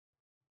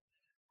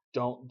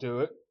 Don't do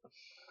it.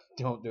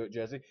 Don't do it,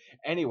 Jesse.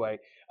 Anyway,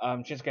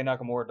 Shinsuke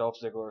Nakamura, Dolph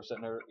Ziggler are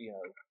sitting there,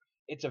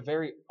 it's a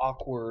very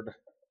awkward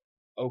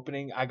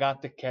opening. I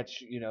got to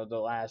catch, the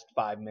last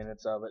 5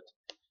 minutes of it,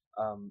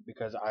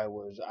 because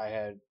I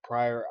had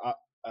prior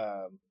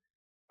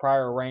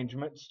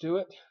arrangements to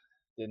it.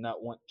 Did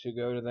not want to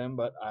go to them,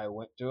 but I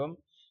went to them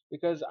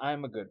because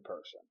I'm a good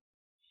person.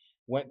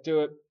 Went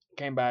to it,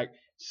 came back,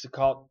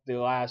 caught the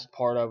last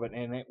part of it,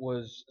 and it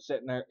was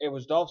sitting there. It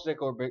was Dolph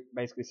Ziggler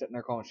basically sitting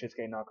there calling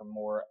Shinsuke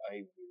Nakamura a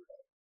weirdo.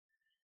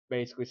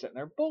 basically sitting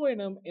there bullying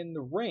him in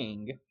the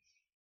ring,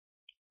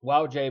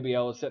 while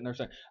JBL is sitting there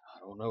saying, I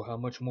don't know how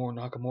much more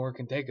Nakamura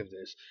can take of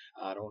this.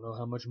 I don't know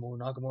how much more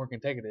Nakamura can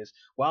take of this.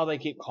 While they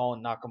keep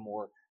calling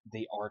Nakamura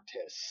the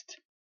artist.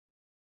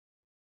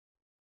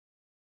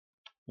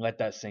 Let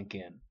that sink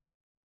in.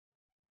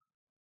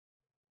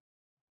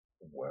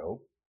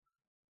 Well,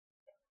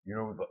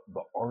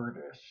 the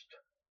artist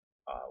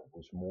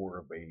was more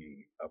of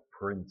a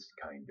Prince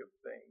kind of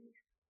thing.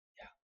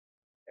 Yeah.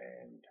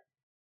 And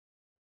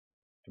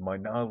to my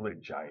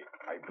knowledge,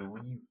 I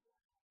believe,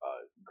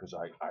 because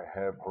I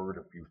have heard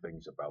a few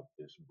things about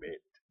this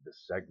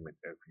segment,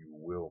 if you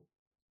will,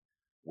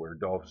 where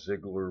Dolph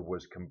Ziggler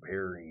was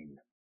comparing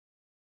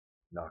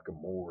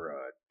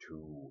Nakamura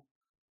to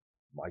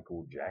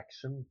Michael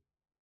Jackson,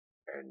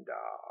 and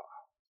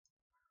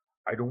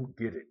I don't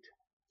get it.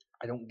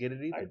 I don't get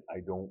it either.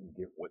 I don't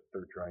get what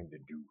they're trying to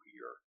do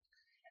here.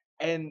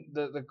 And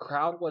the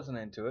crowd wasn't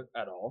into it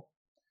at all.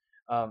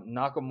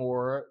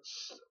 Nakamura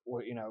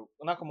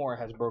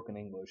has broken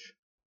English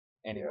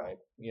anyway.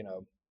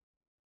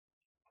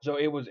 So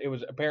it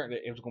was apparent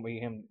that it was going to be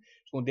him.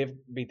 It's going to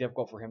be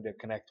difficult for him to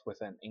connect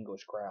with an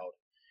English crowd,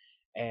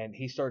 and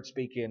he started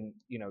speaking,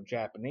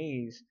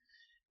 Japanese,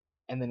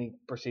 and then he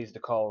proceeds to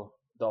call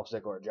Dolph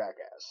Ziggler a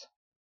jackass.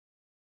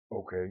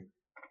 Okay,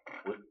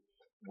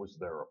 was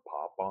there a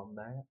pop on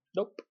that?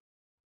 Nope.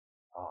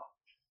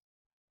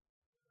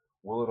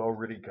 Well, it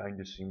already kind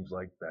of seems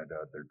like that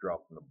they're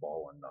dropping the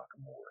ball on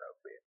Nakamura a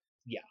bit.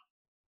 Yeah.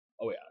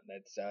 Oh yeah.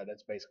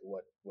 That's basically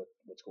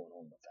what's going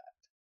on with that.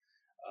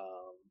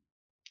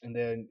 And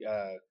then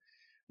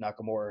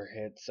Nakamura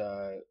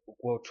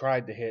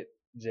tried to hit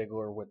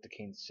Ziggler with the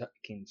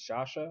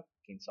Kinshasa,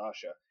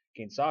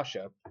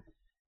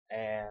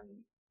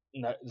 and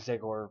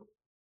Ziggler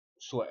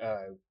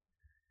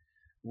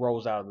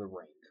rolls out of the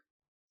ring.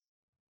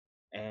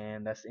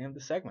 And that's the end of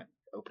the segment.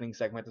 Opening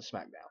segment of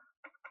SmackDown.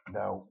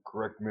 Now,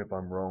 correct me if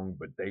I'm wrong,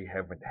 but they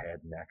haven't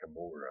had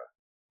Nakamura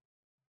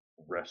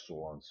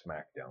wrestle on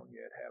SmackDown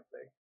yet, have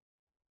they?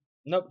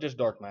 Nope, just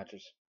dark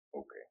matches.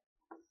 Okay.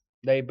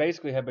 They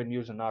basically have been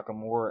using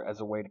Nakamura as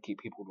a way to keep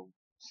people to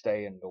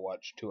stay and to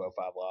watch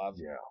 205 Live.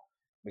 Yeah.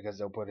 Because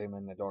they'll put him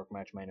in the dark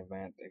match main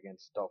event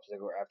against Dolph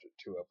Ziggler after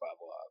 205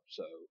 Live.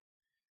 So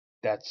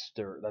that's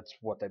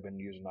what they've been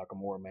using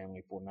Nakamura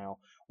mainly for now.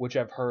 Which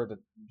I've heard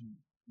that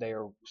they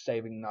are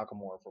saving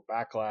Nakamura for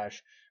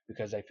Backlash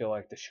because they feel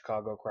like the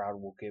Chicago crowd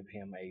will give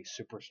him a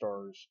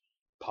superstar's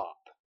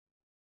pop.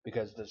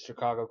 Because the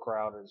Chicago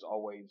crowd is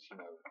always,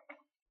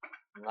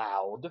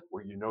 loud.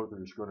 Well,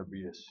 there's going to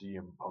be a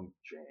CM Punk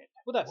chant.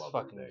 Well, that's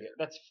fucking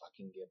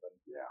given.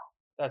 Yeah.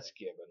 That's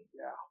given.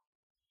 Yeah.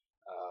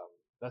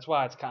 That's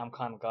why I'm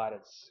kind of glad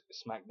it's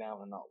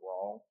SmackDown and not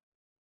Raw.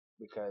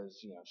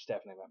 Because,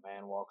 Stephanie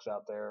McMahon walks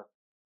out there,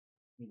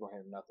 you're going to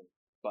hear nothing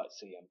but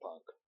CM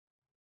Punk.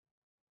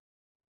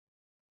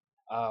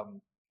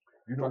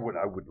 What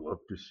I would love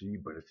to see,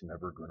 but it's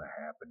never going to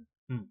happen?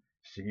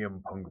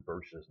 CM Punk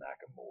versus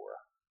Nakamura.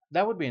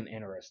 That would be an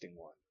interesting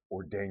one.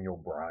 Or Daniel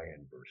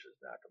Bryan versus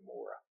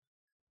Nakamura.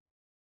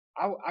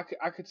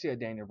 I could see a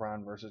Daniel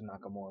Bryan versus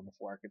Nakamura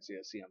before I could see a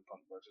CM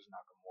Punk versus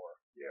Nakamura.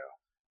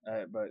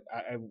 Yeah. But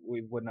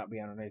we would not be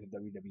underneath the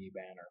WWE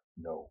banner.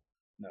 No,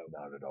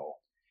 not at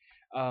all.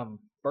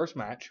 First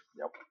match.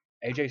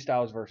 Yep. AJ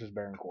Styles versus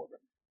Baron Corbin.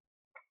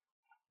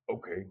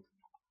 Okay.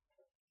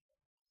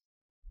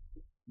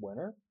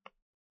 Winner?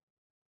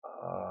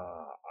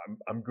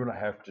 I'm gonna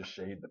have to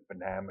say the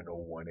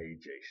phenomenal one,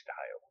 AJ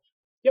Styles.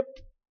 Yep.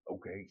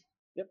 Okay.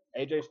 Yep.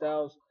 AJ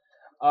Styles.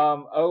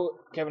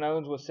 Kevin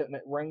Owens was sitting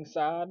at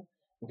ringside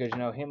because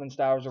him and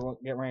Styles are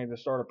getting ready to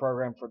start a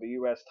program for the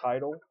U.S.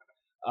 title.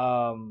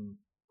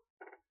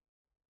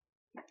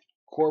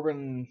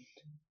 Corbin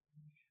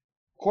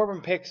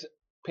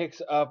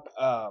picks up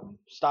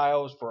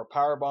Styles for a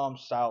powerbomb.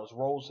 Styles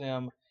rolls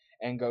him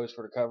and goes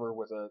for the cover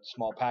with a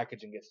small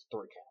package and gets the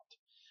 3 count.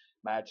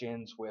 Match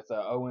ends with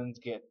Owens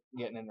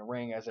getting in the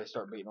ring as they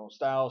start beating on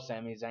Styles.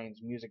 Sami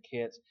Zayn's music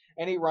hits,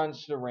 and he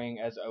runs to the ring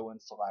as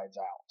Owens slides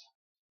out.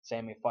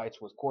 Sami fights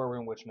with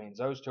Corbin, which means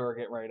those two are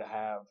getting ready to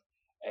have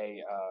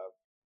a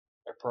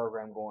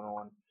program going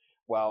on,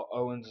 while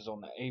Owens is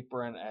on the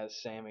apron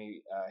as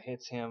Sami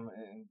hits him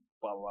and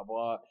blah, blah,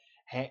 blah.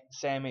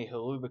 Sami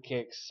haluva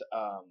kicks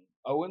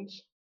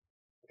Owens,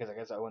 because I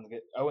guess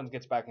Owens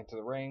gets back into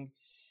the ring,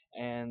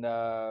 and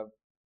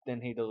then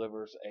he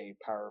delivers a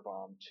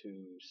powerbomb to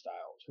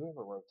Styles.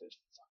 Whoever wrote this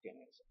fucking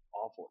is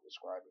awful at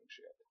describing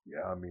shit.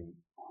 Yeah, I mean,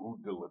 who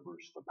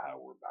delivers the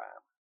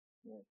powerbomb?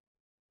 Yeah.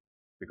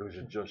 Because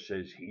it just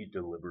says he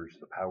delivers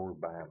the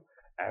powerbomb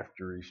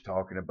after he's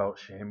talking about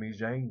Sami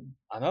Zayn.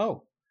 I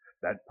know.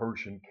 That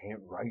person can't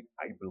write.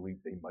 I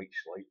believe they might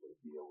slightly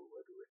be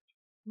illiterate.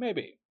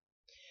 Maybe.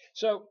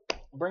 So,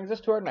 brings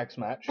us to our next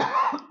match.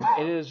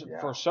 It is,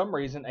 for some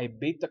reason, a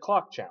beat the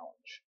clock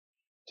challenge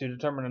to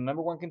determine the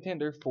number one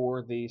contender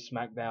for the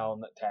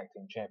SmackDown Tag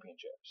Team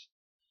Championships.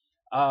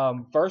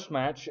 First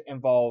match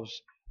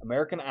involves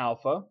American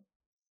Alpha,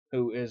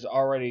 who is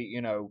already,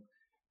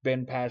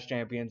 been past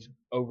champions,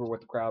 over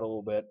with the crowd a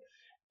little bit,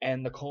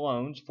 and the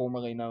Colognes,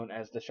 formerly known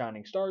as the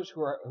Shining Stars,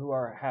 who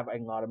have a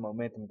lot of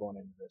momentum going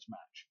into this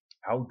match.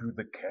 How do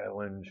the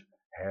Callens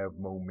have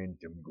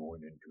momentum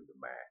going into the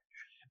match?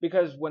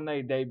 Because when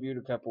they debuted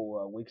a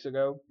couple weeks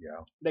ago,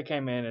 Yeah. they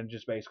came in and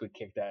just basically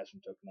kicked ass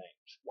and took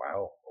names.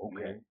 Wow.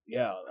 Okay.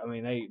 Yeah, I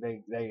mean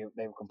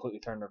they've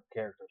completely turned their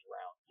characters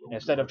around.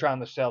 Instead of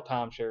trying to sell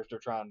timeshares, they're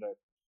trying to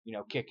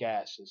kick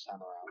ass this time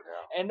around.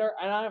 Yeah. And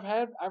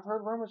I've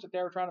heard rumors that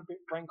they were trying to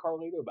bring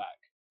Carlito back.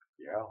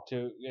 Yeah.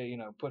 To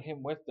put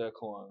him with the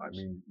Colognes. I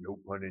mean, no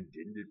pun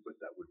intended, but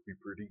that would be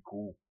pretty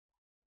cool.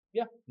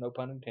 Yeah, no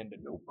pun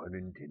intended. No pun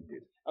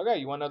intended. Okay,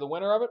 you want to know the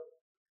winner of it?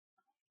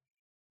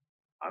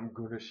 I'm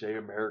gonna say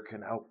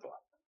American Alpha.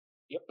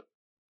 Yep.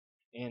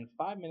 In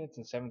 5 minutes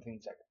and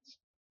 17 seconds.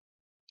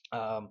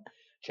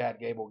 Chad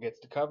Gable gets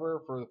the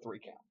cover for the 3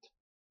 count.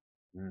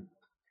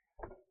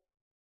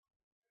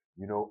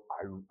 You know,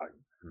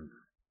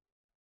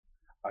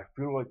 I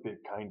feel like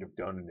they've kind of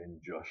done an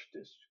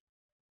injustice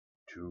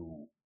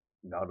to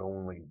not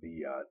only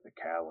the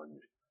Callens,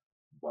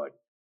 but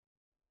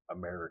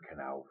American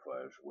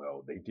Alpha as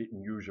well. They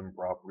didn't use them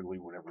properly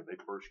whenever they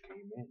first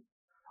came in.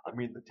 I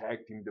mean, the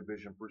tag team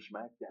division for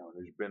SmackDown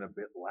has been a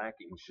bit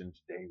lacking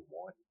since day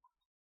one.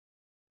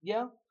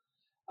 Yeah.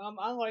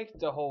 I liked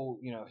the whole,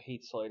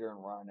 Heath Slater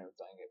and Rhino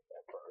thing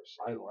at first.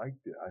 I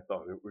liked it. I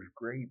thought it was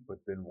great, but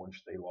then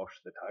once they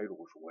lost the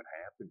titles, what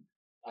happened?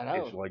 I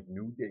know. It's like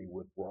New Day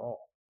with Raw.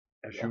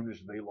 As soon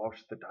as they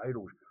lost the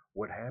titles,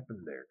 what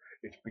happened there?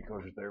 It's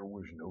because there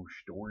was no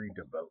story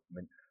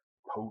development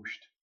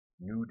post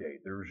New Day.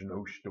 There's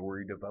no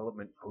story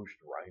development post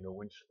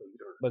Rhino and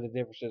Slater. But the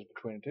differences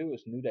between the two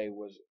is New Day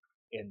was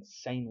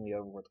insanely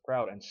over with the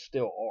crowd and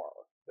still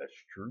are.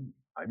 That's true.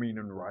 I mean,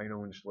 and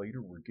Rhino and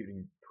Slater were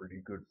getting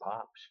pretty good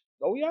pops.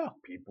 Oh, yeah.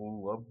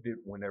 People loved it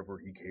whenever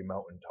he came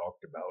out and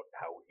talked about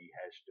how he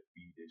has to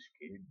feed his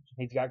kids.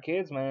 He's got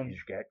kids, man.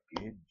 He's got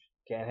kids.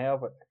 Can't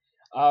help it.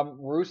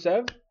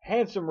 Rusev,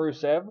 handsome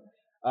Rusev,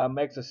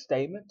 makes a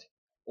statement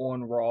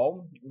on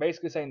Raw,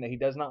 basically saying that he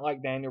does not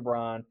like Daniel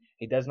Bryan,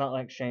 he does not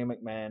like Shane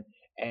McMahon,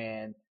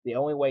 and the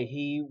only way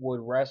he would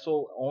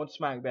wrestle on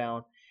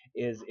SmackDown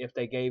is if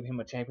they gave him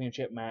a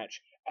championship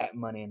match at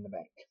Money in the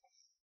Bank.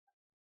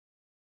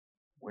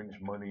 When's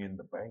Money in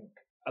the Bank?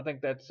 I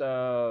think that's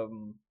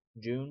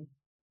June,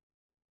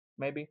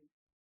 maybe.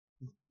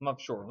 I'm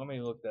not sure. Let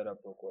me look that up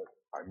real quick.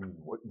 I mean,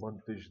 what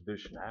month is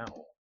this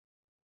now?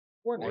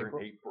 We're in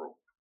April.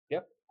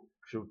 Yep.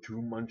 So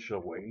 2 months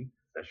away,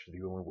 that's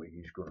the only way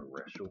he's going to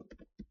wrestle?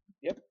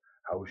 Yep.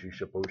 How is he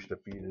supposed to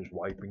feed his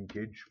wife and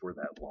kids for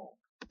that long?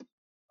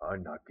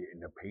 I'm not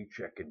getting a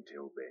paycheck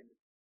until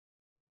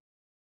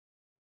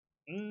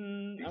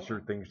then. These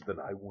are things that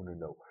I want to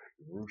know.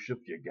 Rusev,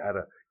 you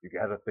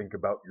gotta think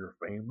about your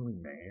family,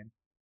 man.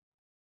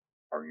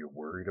 Are you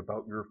worried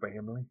about your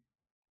family?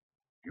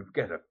 You've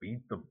got to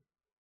feed them.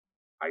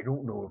 I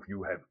don't know if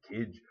you have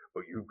kids,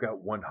 but you've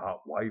got one hot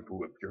wife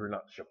who, if you're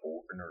not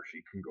supporting her,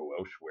 she can go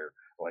elsewhere,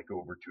 like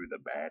over to the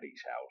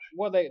baddie's house.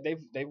 Well,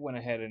 they went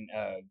ahead and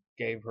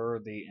gave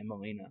her the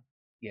Emelina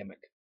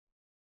gimmick.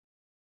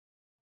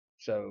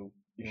 So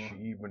is she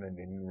even an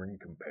in-ring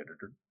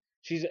competitor?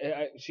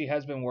 She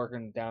has been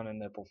working down in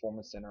the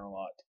performance center a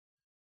lot,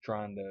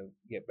 trying to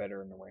get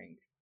better in the ring.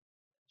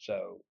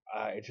 So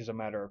it's just a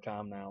matter of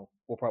time now.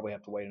 We'll probably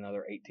have to wait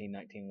another 18,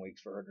 19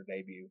 weeks for her to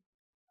debut.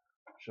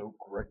 So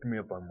correct me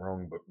if I'm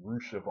wrong, but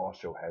Rusev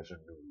also has a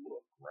new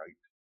look, right?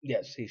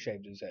 Yes, he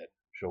shaved his head.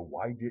 So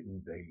why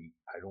didn't they,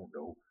 I don't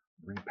know,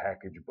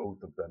 repackage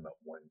both of them at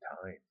one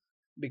time?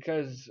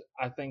 Because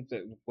I think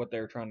that what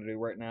they're trying to do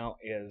right now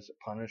is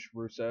punish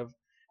Rusev,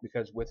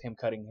 because with him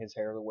cutting his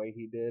hair the way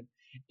he did,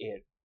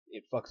 it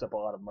fucks up a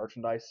lot of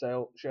merchandise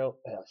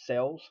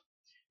sales,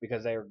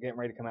 because they are getting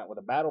ready to come out with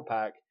a battle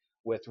pack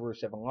with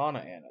Rusev and Lana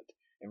in it,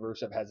 and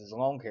Rusev has his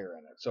long hair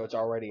in it, so it's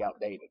already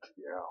outdated.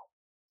 Yeah.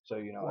 So,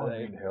 well, I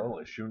mean, hell,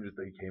 as soon as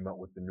they came out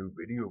with the new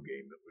video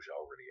game, it was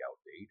already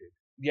outdated.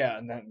 Yeah,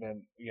 and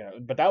then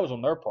but that was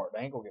on their part.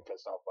 They ain't gonna get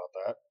pissed off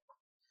about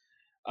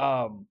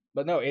that.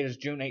 But no, it is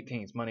June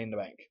 18th, Money in the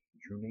Bank.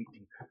 June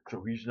 18th.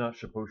 So he's not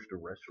supposed to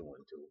wrestle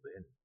until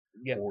then.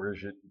 Yeah. Or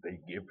is it they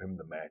give him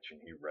the match and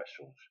he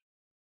wrestles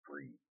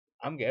free?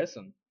 I'm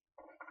guessing.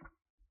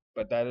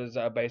 But that is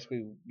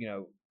basically,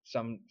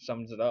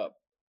 sums it up.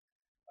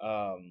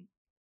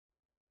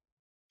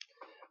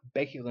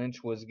 Becky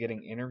Lynch was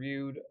getting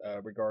interviewed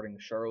regarding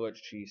Charlotte.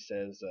 She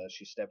says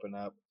she's stepping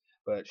up,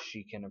 but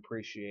she can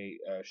appreciate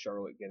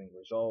Charlotte getting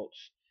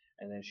results.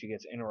 And then she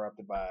gets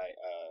interrupted by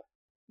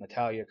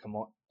Natalya,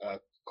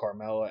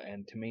 Carmella,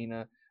 and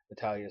Tamina.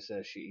 Natalya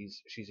says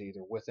she's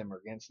either with them or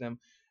against them.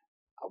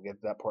 I'll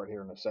get to that part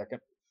here in a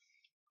second.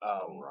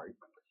 Right.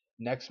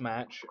 Next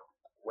match,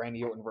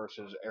 Randy Orton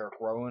versus Eric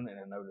Rowan in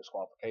a no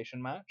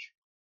disqualification match.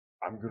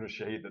 I'm going to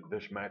say that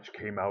this match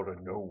came out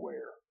of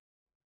nowhere.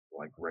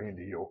 Like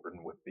Randy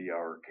Orton with the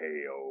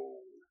RKO.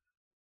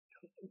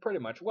 Pretty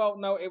much. Well,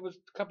 no, it was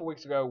a couple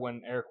weeks ago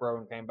when Eric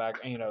Rowan came back,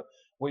 and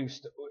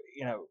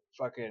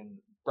fucking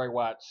Bray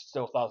Wyatt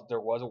still thought that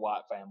there was a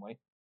Wyatt family.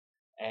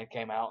 and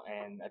came out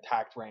and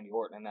attacked Randy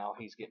Orton, and now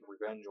he's getting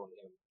revenge on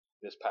him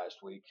this past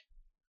week.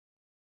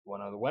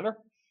 Want to know the winner?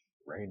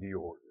 Randy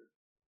Orton.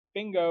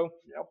 Bingo.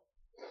 Yep.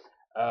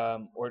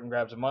 Orton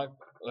grabs a mic.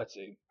 Let's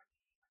see.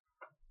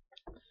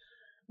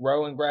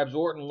 Rowan grabs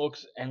Orton,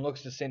 looks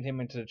to send him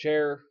into the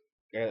chair.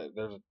 There's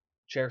a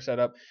chair set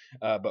up,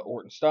 but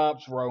Orton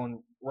stops.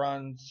 Rowan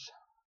runs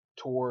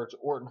towards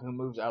Orton, who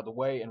moves out of the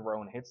way, and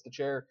Rowan hits the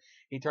chair.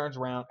 He turns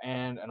around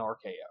and an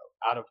RKO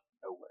out of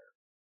nowhere.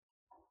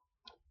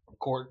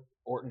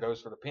 Orton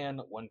goes for the pin.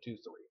 1, 2, 3.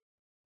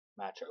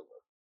 Match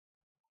over.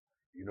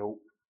 You know,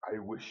 I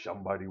wish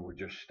somebody would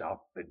just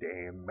stop the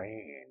damn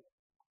man.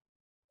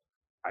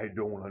 I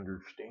don't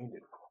understand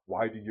it.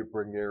 Why do you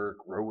bring Eric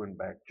Rowan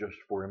back just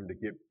for him to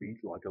get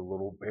beat like a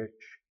little bitch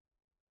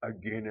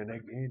again and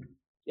again?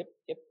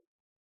 Yep.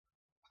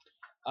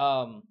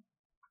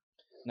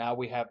 Now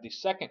we have the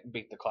second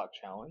Beat the Clock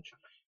challenge.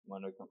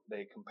 One of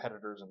the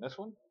competitors in this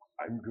one.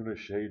 I'm gonna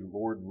say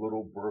Lord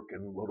Littlebrook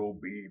and Little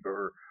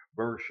Beaver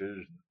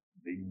versus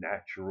the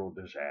Natural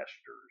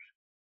Disasters.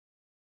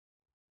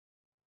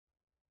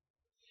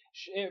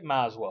 It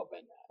might as well have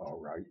been that. All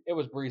right. It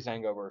was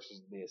Breezango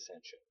versus the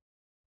Ascension.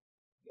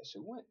 Guess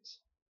who wins?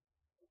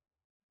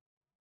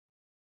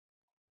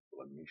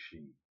 Let me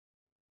see.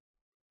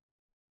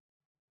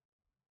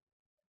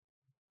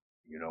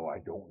 You know, I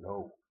don't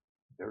know.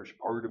 There's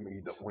part of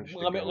me that wants to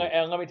go.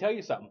 Let me tell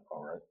you something.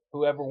 All right.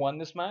 Whoever won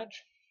this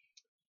match,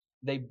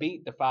 they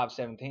beat the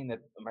 517 that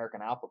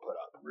American Alpha put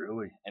up.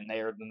 Really? And they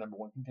are the number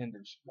one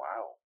contenders.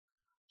 Wow.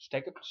 Just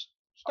take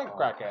a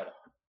crack at it.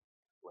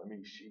 Let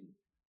me see.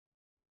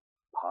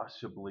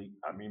 Possibly,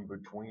 I mean,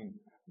 between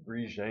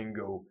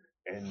Breezango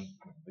and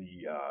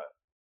the,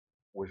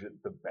 was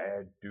it the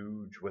Bad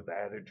Dudes with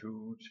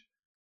Attitudes?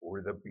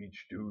 Or the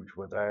Beach Dudes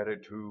with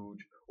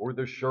Attitudes? Or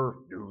the Surf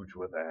Dudes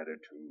with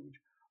Attitudes?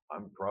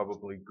 I'm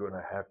probably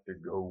gonna have to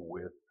go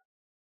with,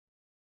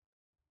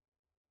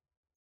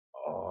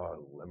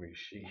 let me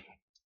see.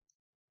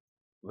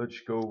 Let's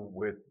go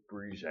with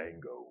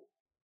Breezango.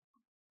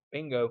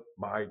 Bingo.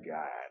 My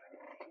God.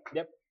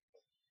 Yep.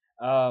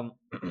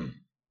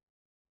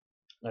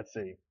 Let's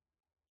see.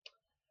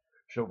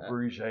 So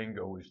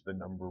Breezango is the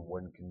number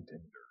one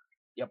contender.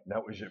 Yep.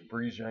 Now, is it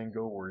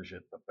Breezango or is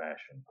it the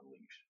Fashion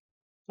Police?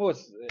 Well,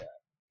 it's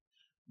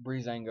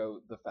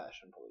Breezango, the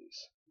Fashion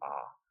Police.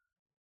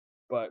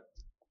 But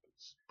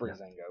it's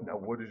Breezango. Now,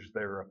 what is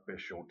their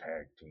official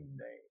tag team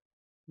name?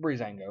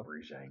 Breezango.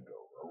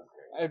 Breezango.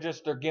 Okay.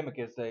 Just their gimmick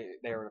is they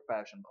are the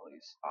Fashion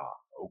Police.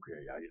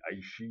 Okay.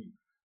 I see.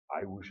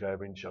 I was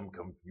having some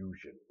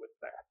confusion with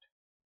that.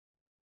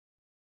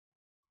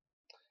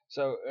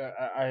 So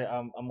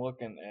I'm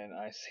looking and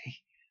I see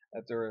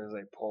that there is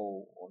a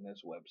poll on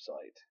this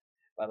website.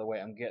 By the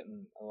way, I'm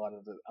getting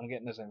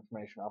this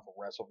information off of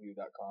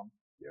WrestleView.com.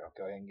 Yeah.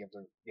 Go ahead and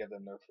give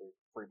them their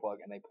free plug,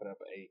 and they put up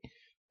a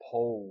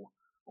poll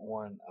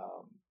on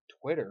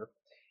Twitter,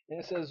 and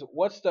it says,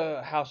 "What's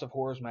the House of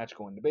Horrors match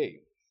going to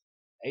be?"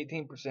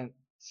 18%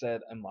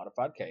 said a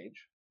modified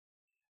cage.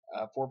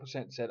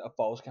 4% said a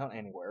Falls Count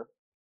Anywhere.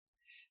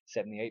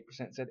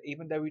 78% said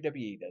even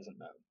WWE doesn't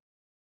know.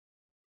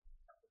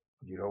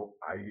 You know,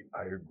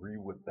 I agree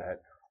with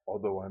that.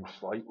 Although I'm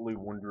slightly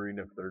wondering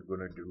if they're going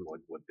to do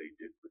like what they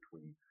did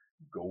between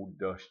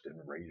Goldust and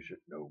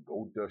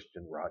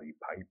Roddy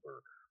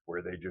Piper,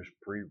 where they just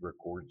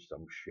pre-record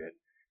some shit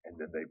and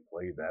then they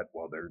play that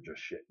while they're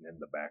just sitting in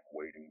the back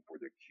waiting for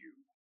the cue.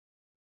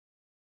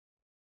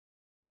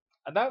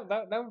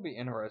 That would be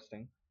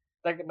interesting.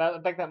 I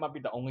think that might be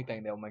the only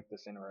thing that'll make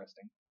this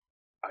interesting.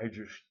 I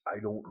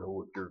don't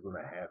know if you're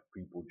going to have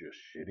people just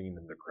sitting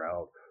in the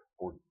crowd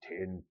for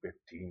 10,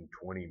 15,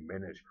 20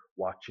 minutes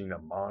watching a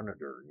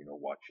monitor,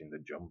 watching the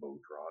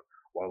Jumbotron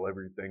while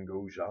everything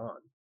goes on.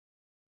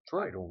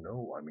 True. I don't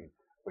know. I mean,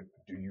 but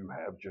do you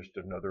have just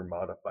another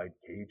modified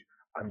cage?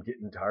 I'm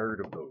getting tired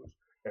of those.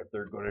 If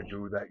they're going to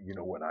do that, you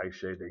know what I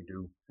say they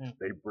do?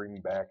 They bring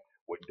back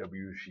what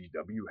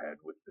WCW had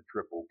with the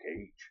triple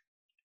cage.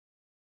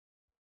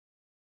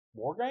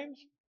 War Games?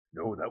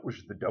 No, that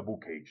was the double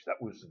cage. That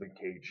was the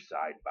cage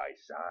side by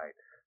side.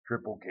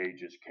 Triple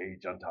cage is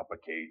cage on top of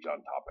cage on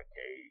top of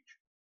cage.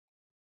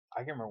 I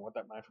can't remember what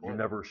that match was. You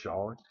never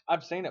saw it?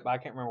 I've seen it, but I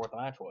can't remember what the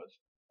match was.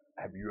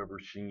 Have you ever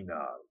seen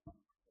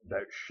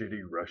that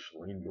shitty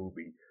wrestling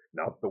movie?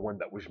 Not the one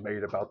that was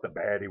made about the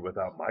baddie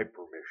without my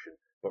permission,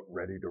 but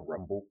Ready to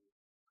Rumble?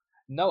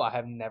 No, I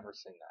have never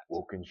seen that.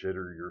 Well,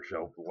 consider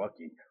yourself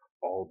lucky,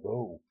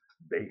 although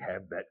they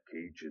have that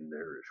cage in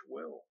there as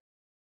well.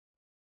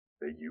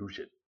 They use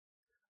it.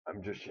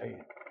 I'm just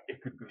saying,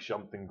 it could be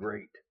something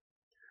great.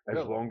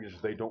 As long as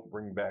they don't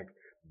bring back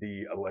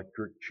the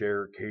electric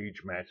chair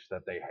cage match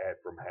that they had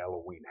from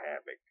Halloween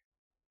Havoc.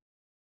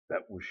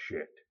 That was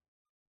shit.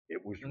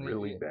 It was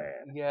really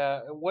bad.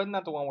 Yeah, wasn't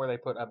that the one where they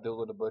put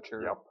Abdullah the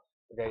Butcher? Yep.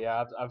 Okay,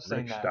 yeah, I've seen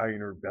Rick that.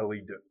 Steiner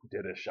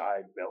did a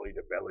side belly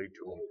to belly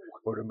to him,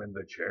 put him in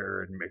the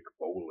chair, and Mick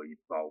Foley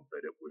thought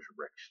that it was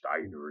Rick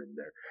Steiner in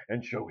there.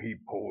 And so he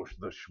pulls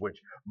the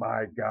switch.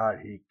 My God,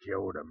 he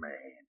killed a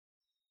man.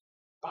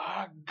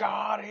 By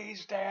God,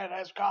 he's dead.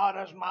 As God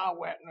is my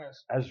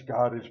witness. As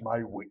God is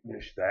my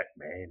witness, that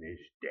man is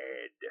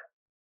dead.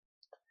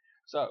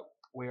 So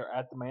we are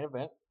at the main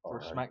event for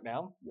All right.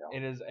 SmackDown. Yeah.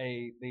 It is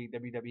the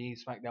WWE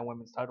SmackDown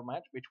Women's Title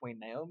match between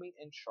Naomi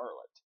and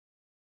Charlotte.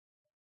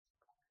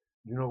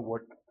 You know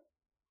what?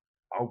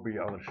 I'll be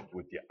honest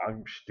with you.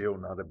 I'm still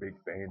not a big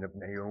fan of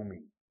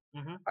Naomi.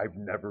 Mhm. I've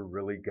never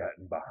really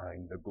gotten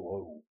behind the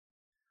glow.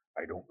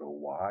 I don't know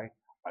why.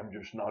 I'm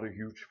just not a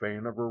huge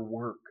fan of her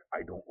work.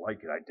 I don't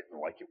like it. I didn't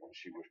like it when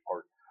she was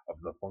part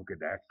of the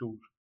Funkadactyls.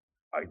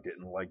 I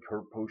didn't like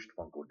her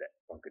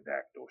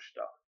post-Funkadactyl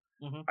stuff.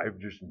 Mhm. I've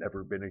just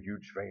never been a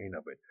huge fan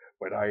of it.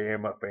 But I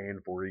am a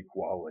fan for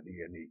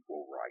equality and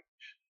equal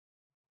rights.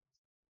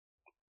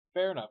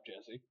 Fair enough,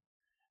 Jesse.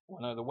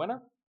 Want to know the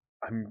winner?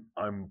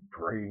 I'm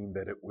praying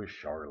that it was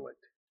Charlotte.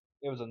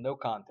 It was a no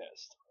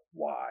contest.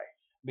 Why?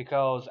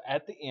 Because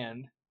at the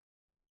end,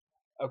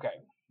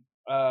 okay,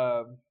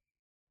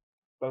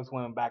 both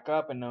women back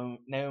up, and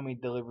Naomi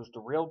delivers the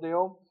real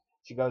deal.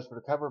 She goes for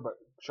the cover, but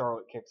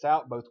Charlotte kicks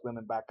out. Both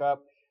women back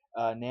up.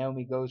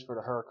 Naomi goes for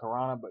the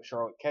Hurricanrana, but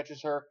Charlotte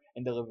catches her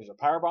and delivers a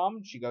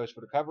powerbomb. She goes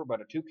for the cover,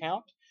 but a 2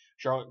 count.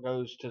 Charlotte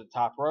goes to the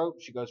top rope.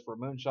 She goes for a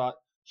moonsault,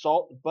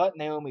 but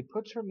Naomi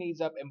puts her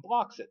knees up and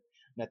blocks it.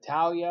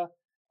 Natalya,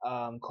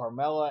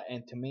 Carmella,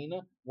 and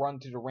Tamina run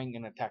to the ring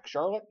and attack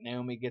Charlotte.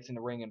 Naomi gets in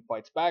the ring and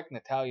fights back.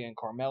 Natalya and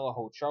Carmella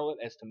hold Charlotte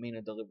as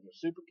Tamina delivers a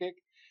super kick.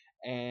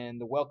 And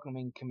the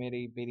welcoming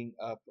committee beating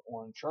up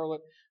on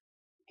Charlotte.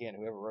 Again,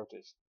 whoever wrote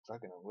this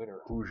fucking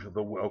litter. Who's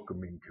the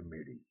welcoming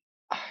committee?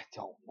 I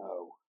don't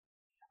know.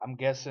 I'm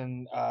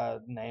guessing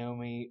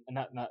Naomi,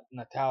 not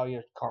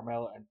Natalya,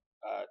 Carmella, and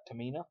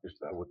Tamina. Is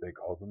that what they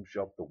call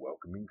themselves, the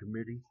welcoming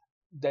committee?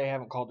 They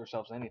haven't called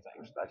themselves anything.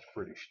 That's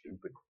pretty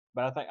stupid.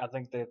 But I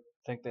think that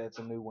it's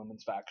a new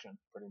women's faction,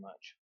 pretty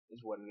much,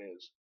 is what it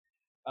is.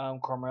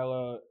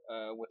 Carmella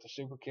with a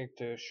super kick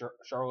to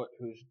Charlotte,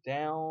 who's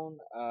down.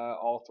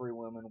 All 3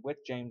 women with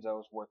James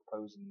Ellsworth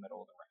pose in the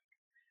middle of the ring.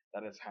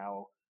 That is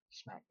how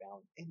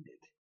SmackDown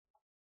ended.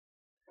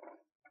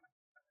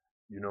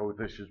 You know,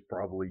 this is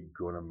probably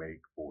going to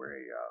make for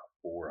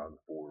a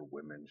 4-on-4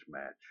 women's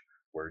match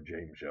where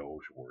James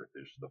Ellsworth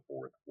is the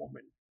 4th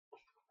woman.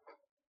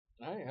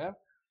 Oh, yeah.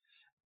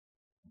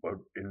 But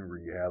in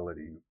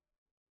reality,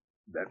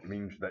 that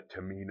means that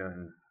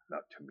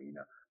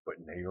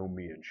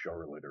Naomi and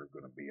Charlotte are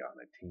going to be on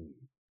a team.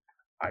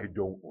 I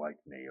don't like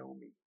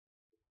Naomi.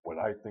 What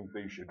I think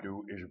they should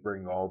do is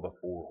bring all the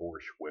 4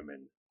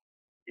 horsewomen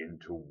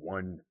into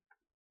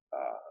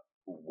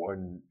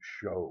one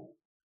show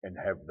and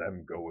have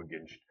them go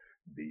against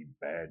the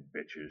bad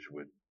bitches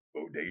with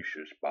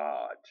bodacious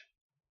bods.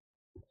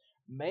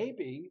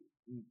 Maybe,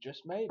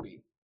 just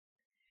maybe,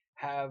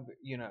 have,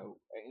 you know,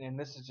 and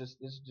this is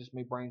just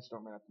me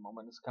brainstorming at the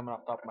moment. It's coming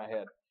off the top of my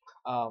head.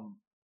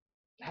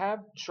 Have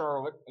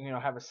Charlotte, you know,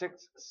 have a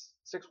six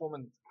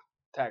woman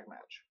tag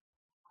match.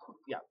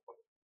 Yeah,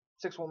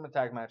 6 woman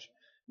tag match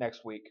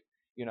next week.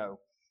 You know,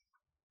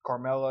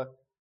 Carmella,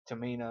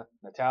 Tamina,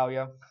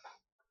 Natalya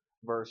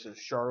versus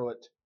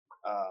Charlotte,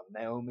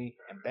 Naomi,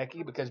 and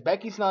Becky, because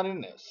Becky's not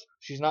in this.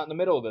 She's not in the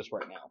middle of this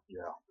right now.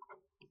 Yeah.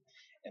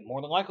 And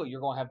more than likely,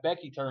 you're going to have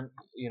Becky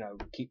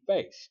keep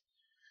face.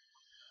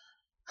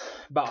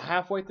 About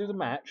halfway through the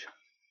match,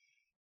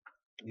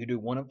 you do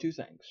one of 2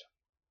 things.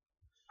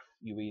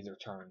 You either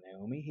turn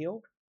Naomi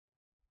heel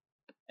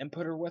and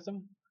put her with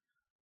them,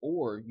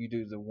 or you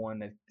do the one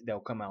that they'll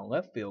come out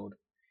left field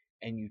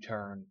and you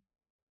turn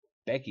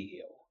Becky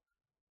heel.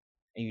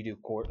 And you do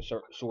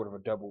sort of a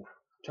double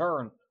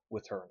turn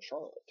with her and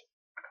Charlotte.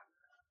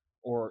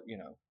 Or, you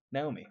know,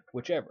 Naomi,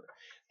 whichever.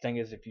 Thing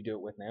is, if you do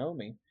it with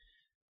Naomi,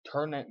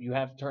 you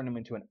have to turn them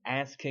into an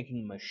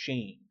ass-kicking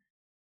machine.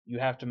 You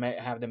have to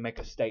have them make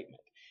a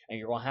statement. And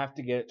you're going to have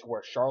to get it to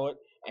where Charlotte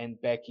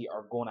and Becky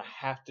are going to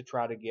have to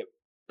try to get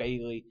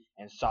Bayley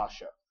and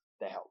Sasha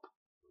to help.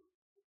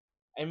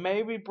 And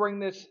maybe bring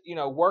this, you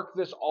know, work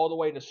this all the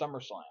way to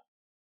SummerSlam.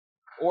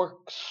 Or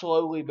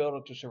slowly build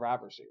up to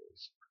Survivor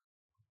Series.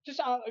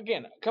 Just,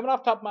 again, coming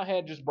off the top of my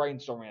head, just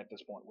brainstorming at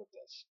this point with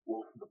this.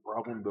 Well, the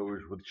problem, though,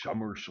 is with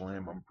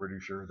SummerSlam, I'm pretty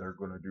sure they're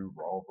going to do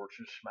Raw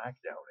versus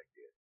SmackDown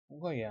again.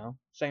 Well, yeah.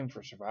 Same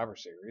for Survivor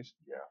Series.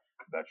 Yeah,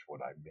 that's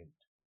what I meant.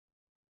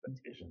 But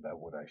isn't that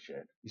what I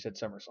said? You said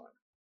SummerSlam.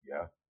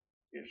 Yeah.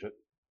 Is it?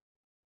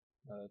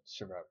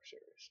 Survivor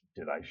Series.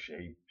 Did I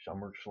say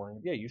SummerSlam?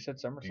 Yeah, you said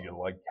SummerSlam. Do you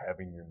like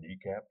having your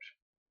kneecaps?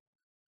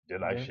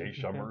 Did I say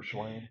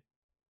SummerSlam?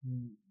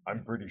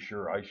 I'm pretty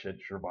sure I said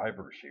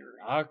Survivor Series.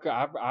 I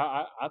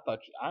thought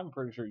I'm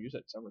pretty sure you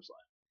said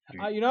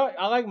SummerSlam. You know what?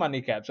 I like my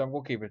kneecaps, so I'm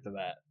gonna keep it to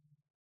that.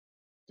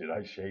 Did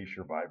I say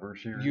Survivor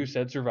Series? You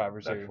said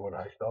Survivor Series. That's what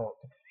I thought.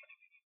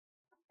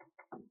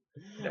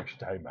 Next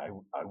time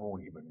I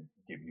won't even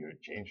give you a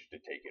chance to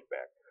take it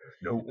back.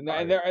 No,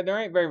 there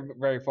ain't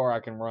very far I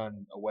can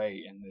run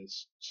away in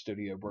this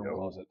studio broom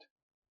closet.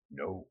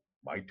 No,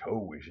 my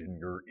toe is in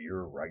your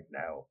ear right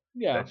now.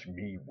 Yeah, that's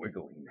me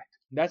wiggling it.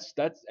 That's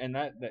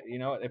you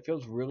know, it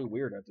feels really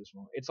weird at this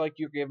moment. It's like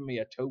you're giving me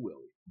a toe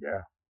willy.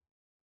 Yeah,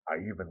 I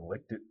even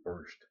licked it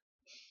first.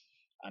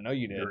 I know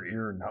you did. Your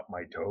ear, not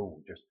my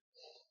toe. Just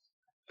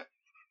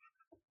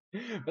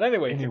But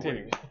anyway, Anyways.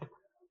 continue.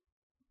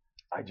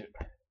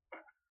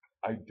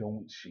 I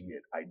don't see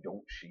it. I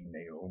don't see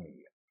Naomi.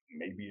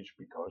 Maybe it's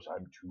because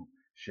I'm too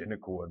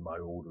cynical in my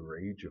older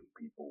age of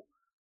people,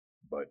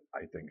 but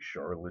I think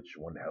Charlotte's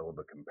one hell of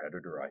a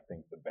competitor. I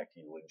think the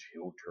Becky Lynch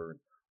heel turn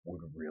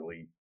would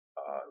really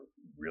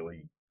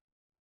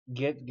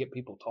Get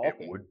people it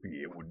talking. would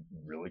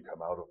really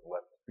come out of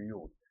left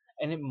field.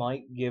 And it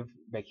might give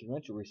Becky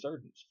Lynch a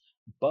resurgence.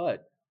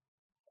 But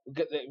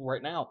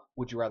right now,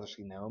 would you rather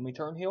see Naomi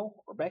turn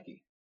heel or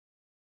Becky?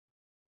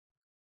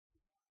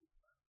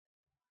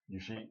 You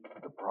see,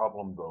 the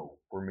problem though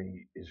for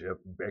me is if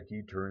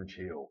Becky turns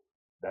heel,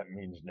 that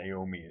means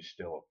Naomi is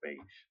still a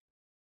face.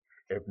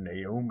 If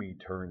Naomi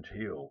turns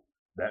heel,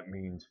 that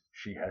means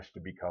she has to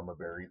become a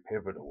very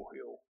pivotal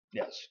heel.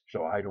 Yes.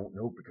 So I don't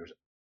know because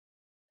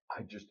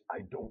I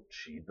don't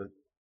see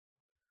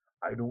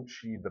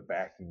the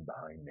backing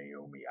behind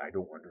Naomi. I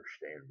don't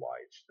understand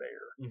why it's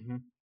there. Mm-hmm.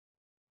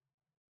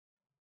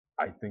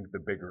 I think the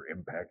bigger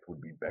impact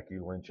would be Becky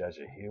Lynch as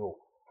a heel.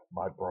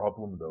 My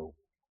problem though,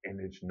 and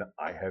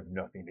I have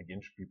nothing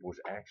against people's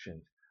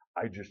actions.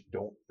 I just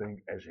don't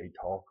think as a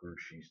talker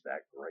she's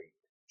that great.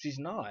 She's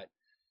not.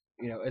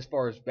 As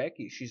far as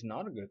Becky, she's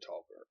not a good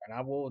talker, and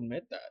I will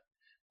admit that.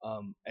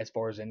 As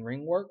far as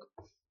in-ring work,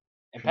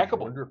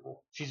 impeccable. She's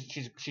wonderful.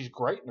 She's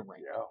great in the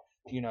ring.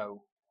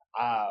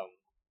 Yeah.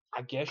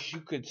 I guess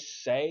you could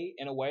say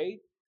in a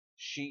way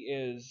she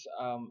is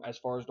as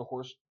far as the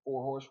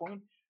four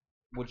horsewomen.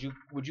 Would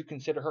you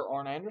consider her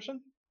Arn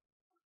Anderson?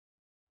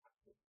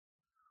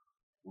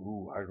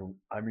 Ooh,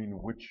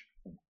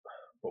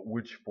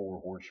 which four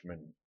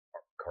horsemen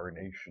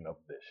incarnation of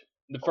this?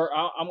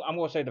 I'm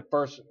going to say the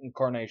first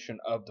incarnation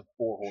of the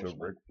four horsemen. So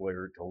Ric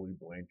Flair, Tully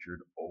Blanchard,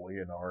 Ole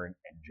and Arn,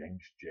 and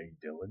James J.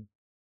 Dillon.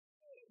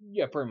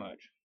 Yeah, pretty much.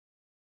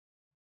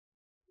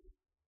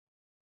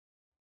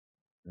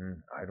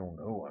 I don't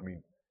know. I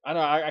mean, I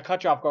know I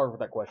caught you off guard with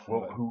that question.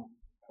 Well,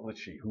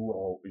 let's see, who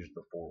all is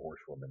the four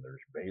horsewomen?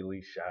 There's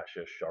Bayley,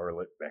 Sasha,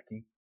 Charlotte,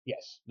 Becky.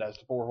 Yes, that's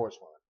the four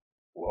horsewomen.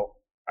 Well,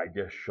 I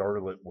guess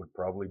Charlotte would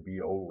probably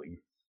be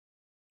Ole.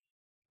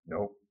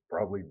 Nope,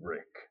 probably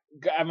Rick.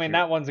 I mean,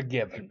 that one's a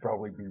given. It'd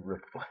probably be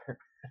Ric Flair.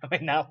 I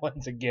mean, that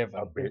one's a given.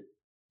 A bit.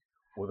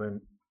 Well,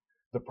 then,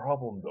 the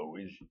problem, though,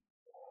 is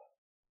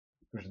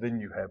because then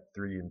you have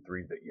 3 and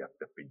 3 that you have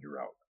to figure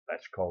out.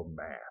 That's called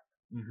math.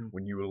 Mm-hmm.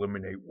 When you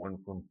eliminate 1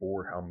 from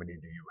 4, how many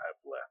do you have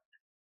left?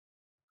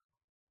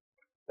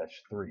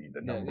 That's 3.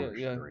 The number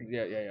is 3.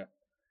 Yeah.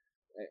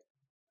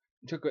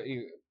 Took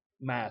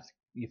math.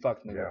 You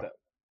fucked me with it.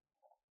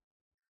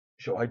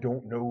 So I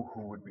don't know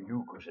who would be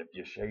who, because if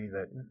you say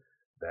that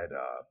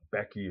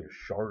Becky is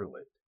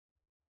Charlotte,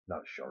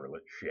 not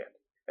Charlotte, shit.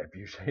 If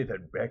you say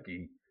that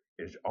Becky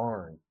is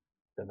Arn,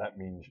 then that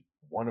means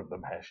one of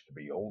them has to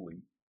be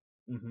Ole.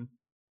 Mm-hmm.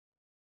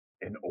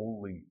 And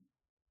Ole,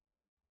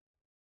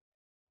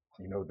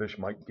 this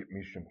might get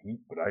me some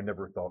heat, but I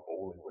never thought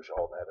Ole was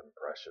all that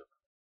impressive.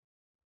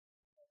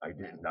 I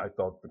didn't. I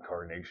thought the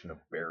carnation of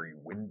Barry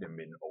Windham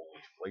in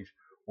Ole's place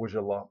was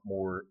a lot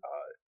more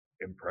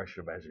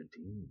impressive as a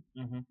team.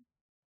 Mm-hmm.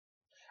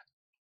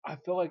 I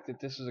feel like that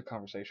this is a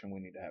conversation we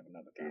need to have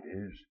another time. It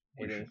is.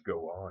 We should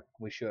go on.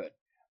 We should.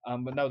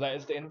 But no, that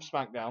is the end of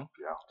SmackDown.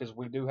 Yeah. Because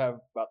we do have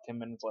about 10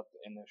 minutes left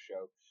in this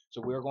show.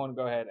 So we're going to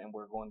go ahead and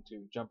we're going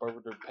to jump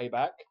over to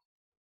Payback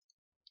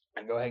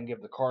and go ahead and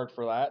give the card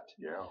for that.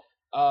 Yeah.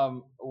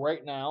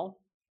 Right now,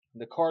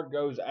 the card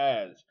goes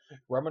as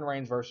Roman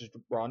Reigns versus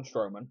Braun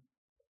Strowman.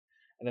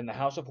 And then the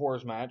House of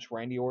Horrors match,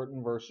 Randy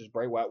Orton versus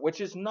Bray Wyatt,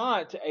 which is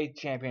not a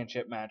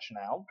championship match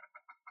now.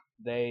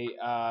 They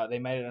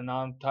made it a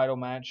non-title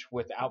match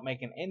without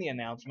making any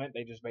announcement.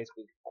 They just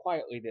basically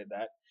quietly did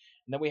that.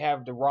 And then we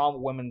have the Raw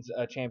Women's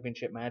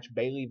Championship match,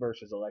 Bayley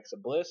versus Alexa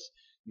Bliss.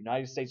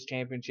 United States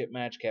Championship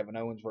match, Kevin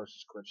Owens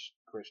versus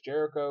Chris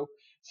Jericho.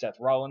 Seth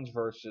Rollins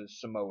versus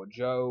Samoa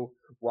Joe.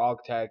 Raw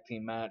Tag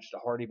Team match, the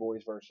Hardy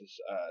Boys versus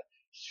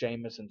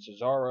Sheamus and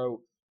Cesaro.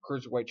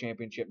 Cruiserweight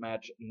Championship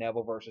match,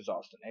 Neville versus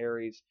Austin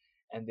Aries.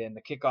 And then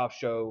the kickoff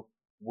show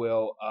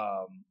will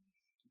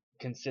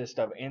consist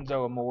of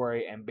Enzo Amore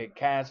and Big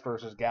Cass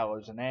versus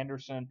Gallows and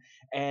Anderson,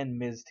 and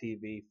Miz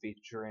TV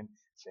featuring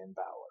Finn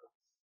Balor.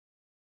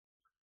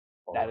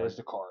 That is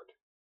the card.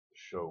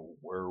 So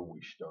where are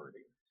we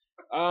starting?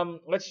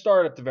 Let's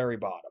start at the very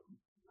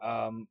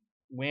bottom.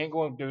 We ain't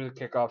going to do the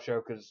kickoff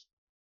show because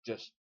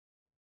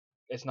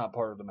it's not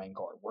part of the main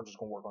card. We're just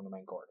going to work on the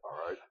main card. All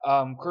right.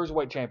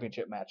 Cruiserweight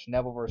Championship match,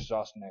 Neville versus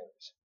Austin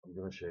Aries. I'm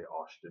going to say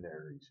Austin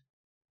Aries.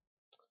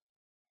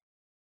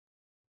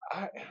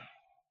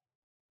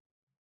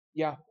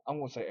 I'm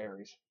going to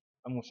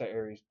say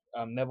Aries.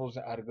 Neville's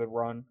had a good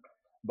run,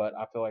 but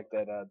I feel like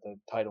that the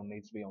title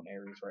needs to be on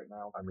Aries right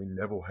now. I mean,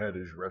 Neville had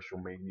his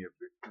WrestleMania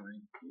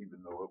victory,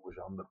 even though it was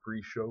on the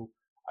pre-show.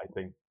 I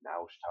think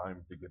now it's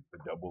time to get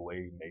the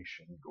AA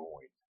Nation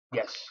going.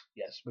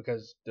 Yes,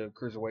 because the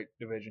Cruiserweight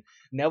division.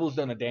 Neville's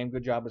done a damn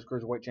good job as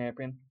Cruiserweight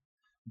champion,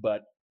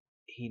 but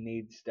he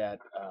needs that.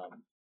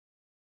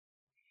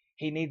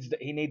 he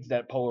needs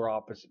that polar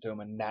opposite to him,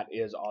 and that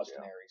is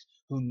Austin Aries,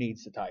 who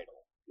needs the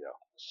title. Yeah.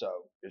 So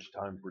it's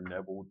time for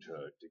Neville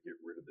to get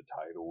rid of the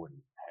title and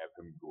have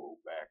him go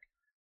back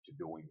to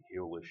doing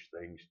heelish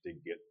things to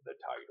get the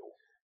title.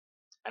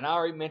 And I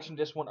already mentioned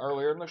this one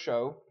earlier in the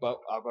show,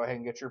 but I'll go ahead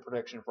and get your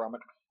prediction from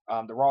it.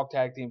 The Raw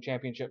Tag Team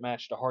Championship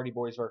match, the Hardy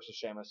Boys versus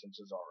Sheamus and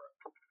Cesaro.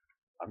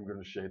 I'm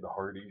going to say the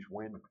Hardys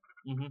win.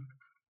 Mm-hmm.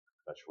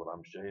 That's what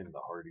I'm saying.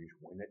 The Hardys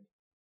win it.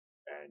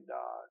 And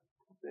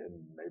then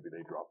maybe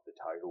they drop the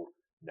title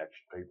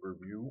next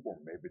pay-per-view, or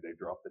maybe they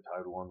drop the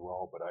title on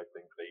Raw, but I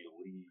think they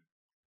leave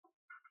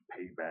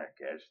Payback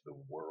as the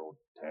World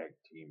Tag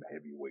Team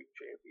Heavyweight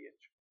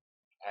Champions.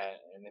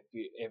 And if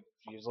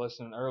you was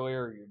listening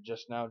earlier, you're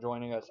just now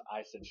joining us,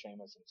 I said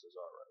Sheamus and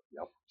Cesaro.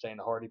 Yep. Saying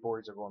the Hardy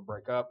Boys are going to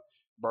break up,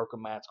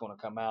 Broken Matt's going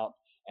to come out,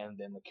 and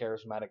then the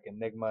charismatic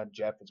Enigma,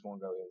 Jeff, is going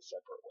to go his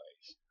separate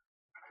ways.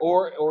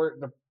 Or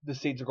the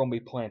seeds are going to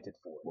be planted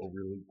for it. Well,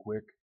 really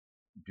quick,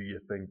 do you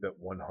think that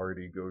one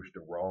Hardy goes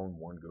to Raw and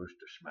one goes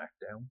to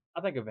SmackDown?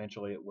 I think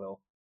eventually it will.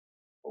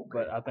 Okay.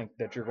 But I think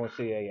that you're going to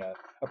see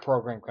a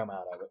program come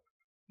out of it.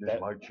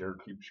 Does my chair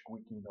keep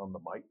squeaking on the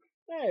mic?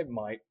 It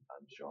might.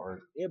 I'm sorry.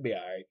 It'll be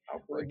all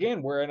right.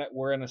 Again, we're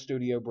in a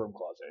studio broom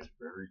closet. It's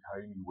very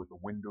tiny with a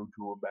window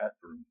to a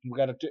bathroom. We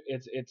got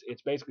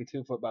it's basically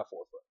 2 foot by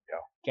 4 foot.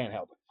 Yeah. Can't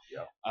help it.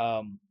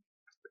 Yeah.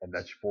 And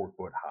that's 4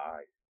 foot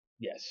high.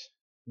 Yes.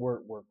 We're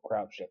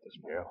crouched at this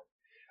point.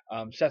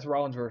 Yeah. Seth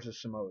Rollins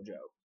versus Samoa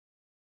Joe.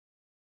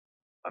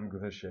 I'm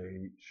gonna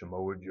say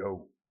Samoa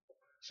Joe.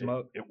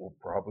 It will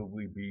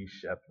probably be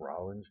Seth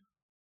Rollins,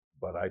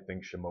 but I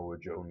think Samoa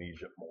Joe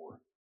needs it more.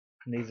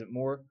 Needs it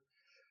more.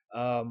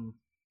 I'm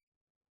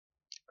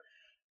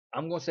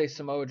going to say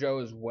Samoa Joe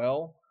as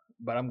well,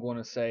 but I'm going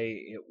to say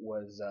it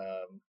was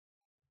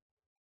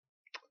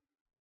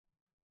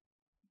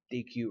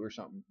DQ or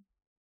something.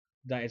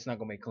 It's not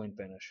going to be a clean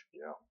finish.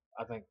 Yeah.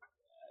 I think.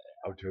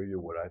 I'll tell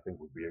you what I think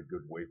would be a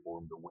good way for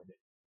him to win it.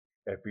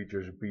 If he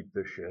just beat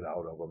the shit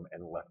out of him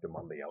and left him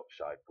on the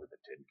outside for the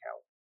 10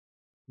 count.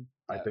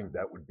 I think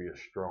that would be a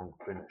strong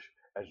finish,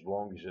 as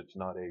long as it's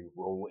not a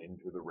roll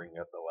into the ring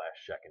at the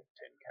last second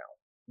 10 count.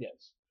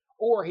 Yes.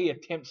 Or he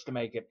attempts to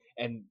make it,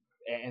 and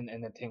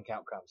the 10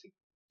 count comes. He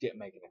didn't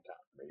make it in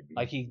time. Maybe.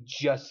 Like he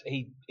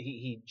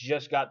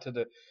just got to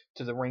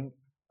the ring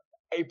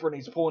apron.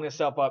 He's pulling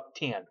himself up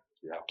 10.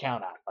 Yeah.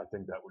 Count out. I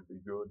think that would be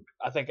good.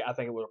 I think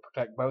it would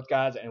protect both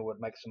guys, and it would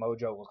make Samoa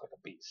Joe look like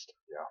a beast.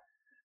 Yeah.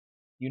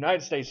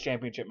 United States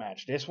Championship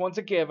match. This one's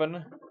a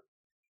given.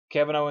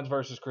 Kevin Owens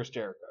versus Chris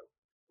Jericho.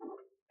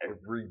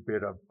 Every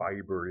bit of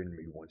fiber in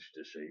me wants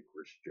to say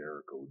Chris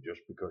Jericho, just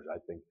because I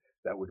think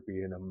that would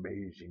be an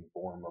amazing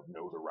form of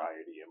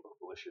notoriety and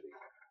publicity.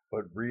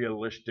 But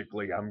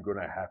realistically, I'm going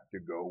to have to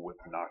go with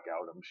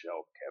knockout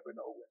himself, Kevin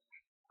Owens.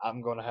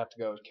 I'm going to have to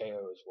go with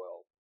KO as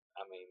well.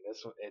 I mean,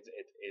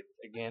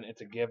 again, it's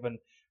a given.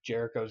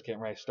 Jericho's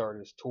getting ready to start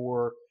his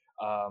tour.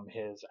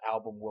 His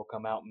album will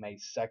come out May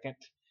 2nd.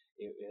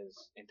 It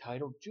is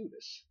entitled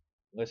Judas.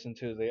 Listen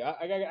to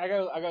I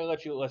gotta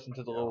let you listen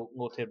to the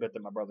little tidbit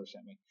that my brother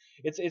sent me.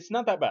 It's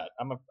not that bad.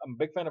 I'm a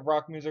big fan of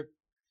rock music.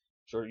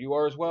 Sure you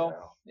are as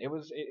well. Yeah.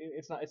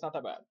 It's not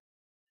that bad.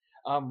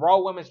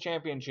 Raw Women's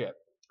Championship.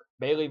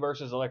 Bayley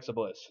versus Alexa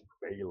Bliss.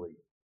 Bayley.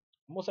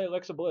 I'm gonna say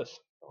Alexa Bliss.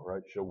 All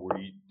right, so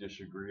we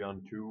disagree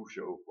on 2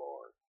 so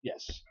far.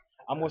 Yes,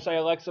 I'm gonna say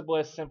Alexa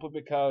Bliss simply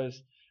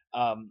because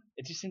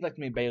it just seems like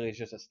to me Bayley is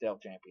just a stale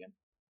champion.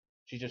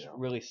 She's just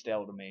really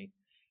stale to me.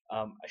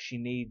 She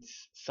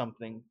needs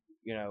something,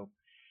 you know.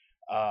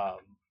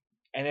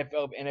 And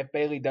if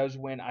Bayley does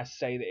win, I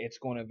say that it's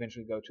going to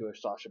eventually go to a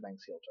Sasha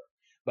Banks heel turn.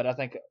 But I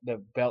think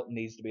the belt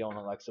needs to be on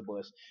Alexa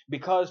Bliss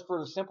because, for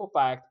the simple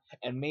fact,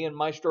 and me and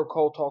Maestro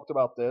Cole talked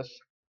about this.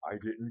 I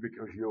didn't,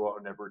 because you all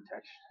never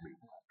texted me.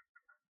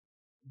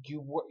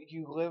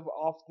 You live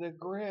off the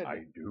grid.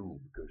 I do,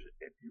 because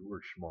if you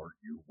were smart,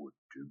 you would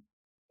too.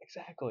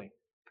 Exactly.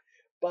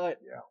 But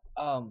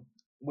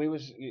we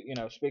was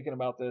speaking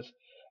about this,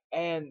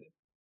 and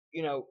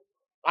he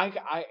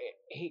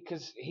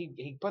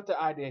put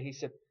the idea. He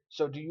said,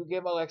 so do you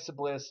give Alexa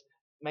Bliss,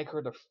 make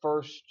her the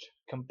first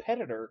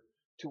competitor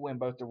to win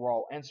both the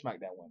Raw and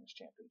SmackDown Women's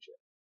Championship?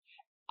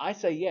 I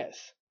say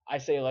yes. I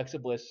say Alexa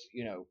Bliss,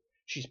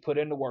 she's put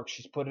in the work,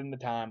 she's put in the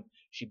time,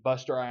 she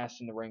bust her ass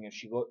in the ring, and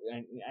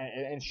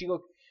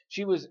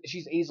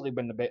she's easily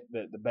been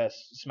the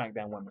best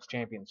SmackDown Women's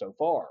Champion so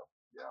far,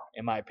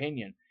 in my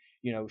opinion.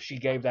 She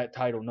gave that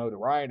title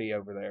notoriety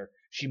over there.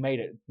 She made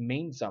it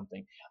mean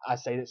something. I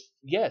say that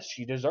yes,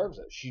 she deserves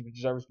it. She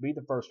deserves to be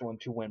the first one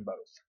to win both.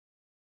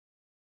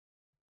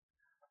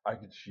 I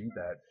could see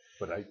that,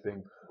 but I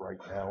think right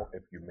now,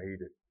 if you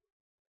made it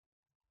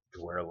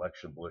to where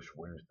Alexa Bliss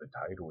wins the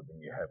title,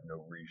 then you have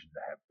no reason to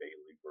have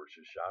Bayley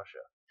versus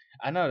Sasha.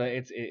 I know that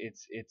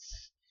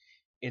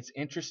it's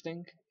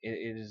interesting.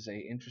 It is a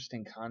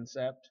interesting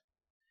concept.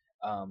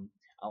 I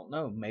don't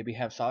know. Maybe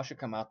have Sasha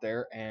come out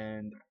there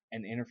and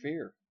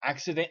interfere.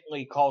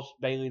 Accidentally cost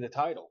Bayley the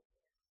title.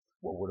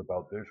 Well, what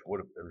about this? What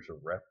if there's a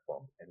ref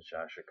bump and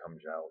Sasha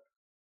comes out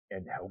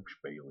and helps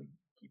Bayley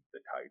keep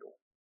the title?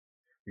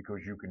 because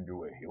you can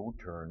do a heel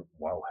turn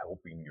while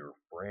helping your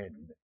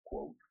friend,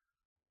 quote,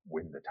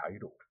 win the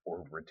title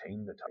or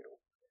retain the title.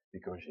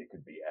 Because it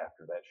could be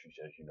after that she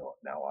says,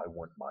 now I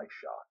want my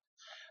shot.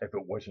 If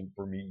it wasn't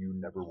for me, you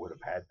never would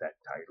have had that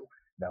title.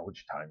 Now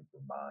it's time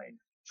for mine.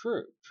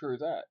 True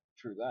that.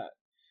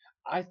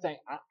 I think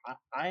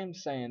I am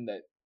saying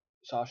that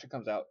Sasha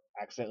comes out,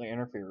 accidentally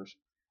interferes.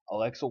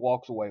 Alexa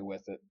walks away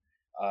with it.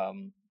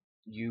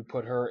 You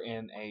put her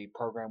in a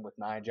program with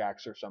Nia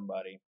Jax or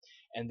somebody,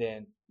 and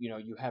then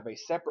you have a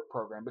separate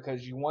program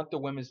because you want the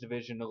women's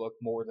division to look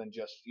more than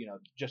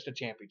just a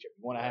championship.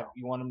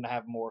 You want them to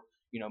have more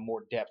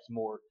more depth,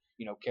 more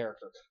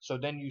character. So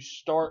then you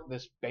start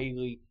this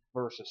Bayley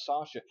versus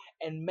Sasha,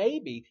 and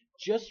maybe,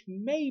 just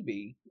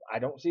maybe, I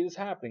don't see this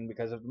happening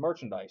because of the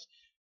merchandise.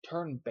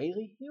 Turn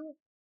Bayley heel?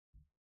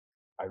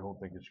 I don't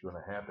think it's going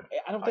to happen.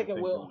 I don't think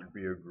it will. It would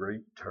be a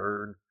great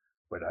turn,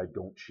 but I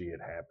don't see it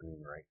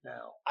happening right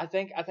now. I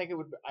think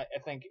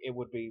it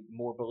would be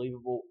more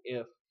believable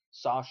if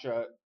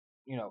Sasha,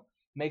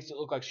 makes it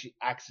look like she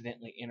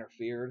accidentally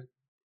interfered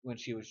when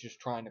she was just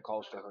trying to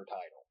cost her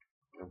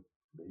title.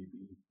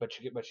 Maybe. But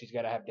she's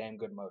got to have damn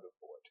good motive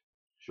for it.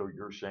 So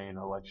you're saying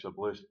Alexa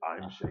Bliss?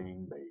 I'm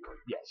saying Bayley.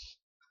 Yes.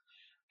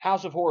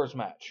 House of Horrors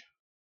match.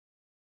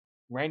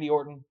 Randy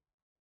Orton,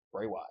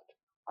 Bray Wyatt.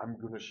 I'm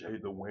going to say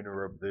the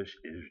winner of this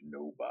is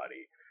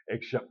nobody,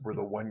 except for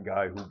the one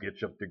guy who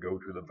gets up to go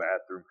to the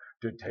bathroom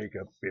to take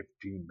a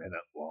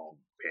 15-minute long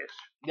piss.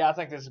 Yeah, I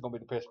think this is going to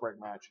be the piss break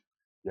match.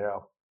 Yeah,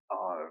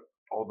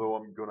 although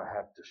I'm going to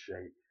have to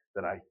say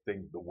that I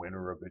think the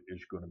winner of it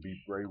is going to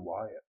be Bray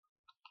Wyatt.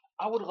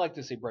 I would like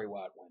to see Bray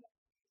Wyatt win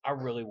it. I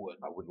really would.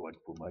 I would like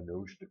for my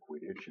nose to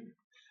quit itching.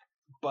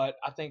 But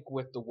I think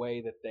with the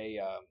way that they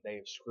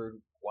have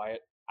screwed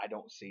Wyatt, I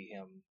don't see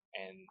him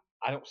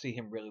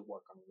really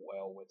working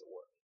well with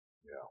Orton.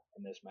 Yeah.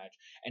 In this match,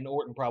 and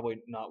Orton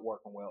probably not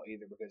working well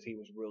either because he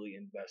was really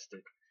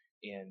invested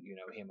in him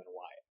and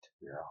Wyatt.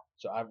 Yeah.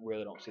 So I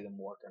really don't see them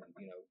working,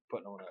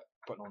 putting on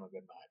a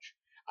good match.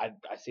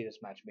 I see this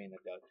match being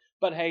a dud.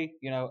 But hey,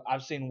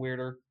 I've seen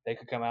weirder. They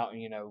could come out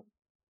and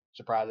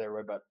surprise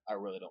everybody, but I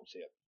really don't see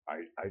it.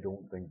 I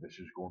don't think this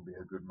is going to be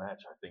a good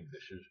match. I think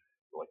this is,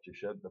 like you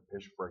said, the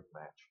piss break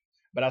match.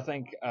 But I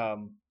think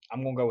I'm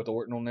going to go with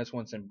Orton on this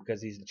one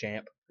because he's the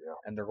champ, yeah,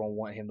 and they're going to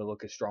want him to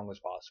look as strong as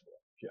possible.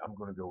 See, I'm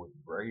going to go with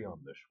Bray on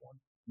this one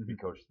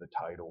because the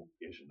title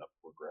isn't up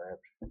for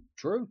grabs.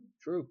 True.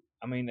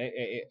 I mean,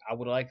 I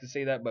would like to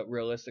see that, but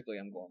realistically,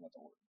 I'm going with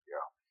Orton.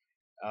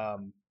 Yeah.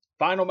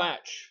 Final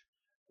match: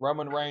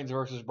 Roman Reigns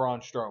versus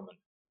Braun Strowman.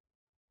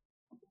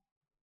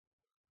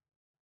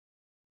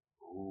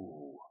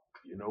 Ooh,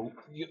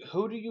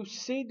 who do you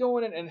see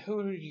doing it, and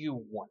who do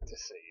you want to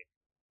see?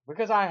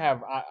 Because I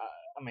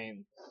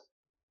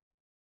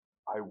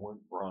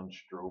want Braun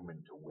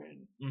Strowman to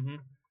win mm-hmm.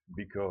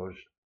 because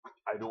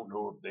I don't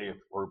know if they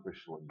have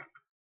purposely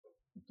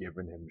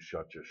given him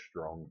such a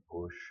strong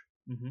push,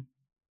 mm-hmm.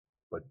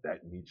 but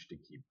that needs to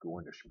keep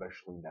going,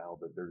 especially now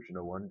that there's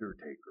no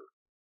Undertaker.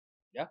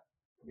 Yeah.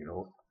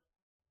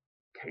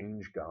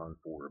 Kane's gone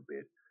for a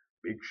bit.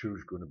 Big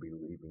Show's going to be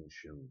leaving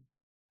soon.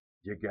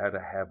 You got to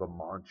have a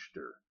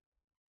monster.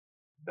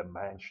 The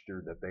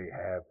monster that they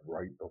have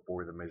right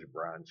before them is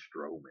Braun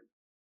Strowman.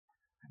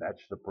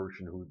 That's the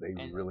person who they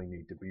really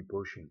need to be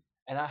pushing.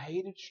 And I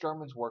hated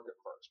Strowman's work at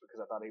first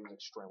because I thought he was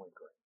extremely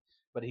great.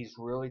 But he's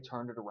really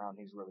turned it around.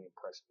 He's really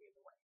impressed me in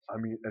the ring. I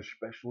mean,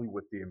 especially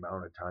with the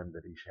amount of time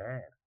that he's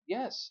had.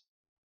 Yes.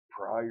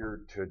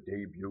 Prior to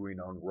debuting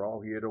on Raw,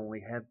 he had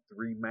only had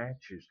 3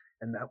 matches,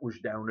 and that was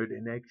down at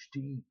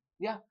NXT.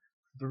 Yeah.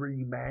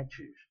 3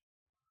 matches.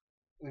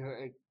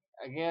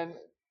 Again,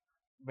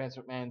 Vince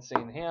McMahon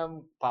seen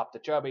him, pop the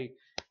chubby,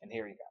 and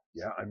here he goes.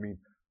 Yeah, I mean,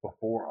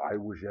 before I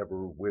was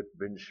ever with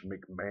Vince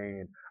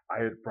McMahon,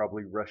 I had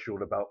probably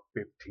wrestled about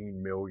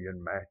 15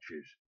 million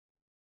matches.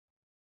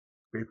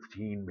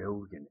 15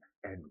 million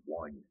and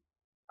one.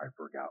 I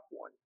forgot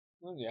one.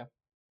 Well, yeah.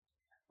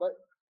 But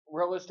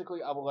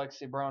realistically, I would like to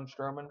see Braun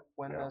Strowman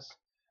win this.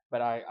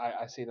 But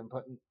I see them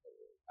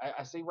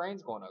I see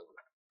Reigns going over.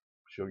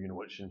 So you know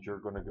what, since you're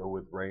going to go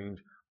with Reigns,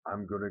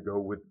 I'm going to go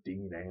with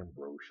Dean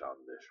Ambrose on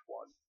this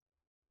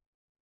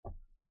one.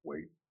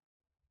 Wait.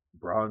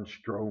 Braun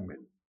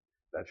Strowman.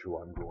 That's who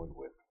I'm going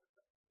with.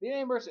 Dean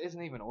Ambrose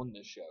isn't even on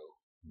this show.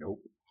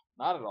 Nope.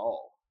 Not at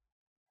all.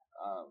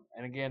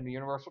 And again, the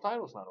Universal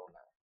title's not on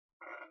there.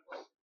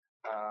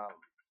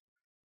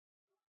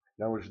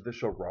 Now, is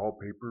this a Raw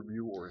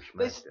pay-per-view or a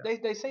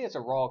SmackDown? They say it's a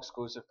Raw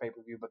exclusive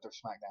pay-per-view, but there's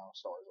SmackDown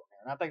stars on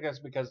here. And I think that's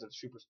because of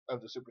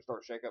the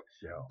Superstar shakeup.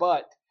 Yeah.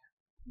 But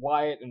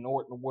Wyatt and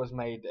Orton was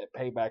made at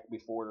Payback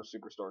before the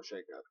Superstar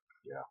shakeup.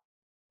 Yeah.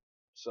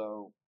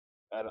 So,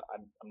 I'm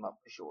not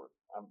for sure.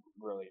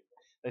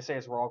 They say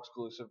it's Raw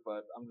exclusive,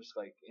 but I'm just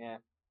like,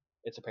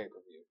 it's a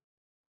pay-per-view.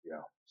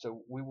 Yeah.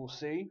 So we will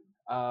see.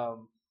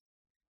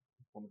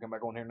 When we come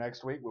back on here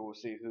next week, we will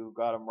see who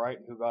got them right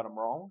and who got them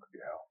wrong.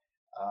 Yeah.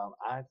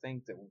 I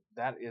think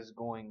that is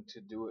going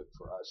to do it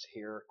for us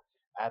here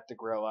at the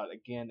Grillout.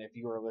 Again, if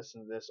you are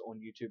listening to this on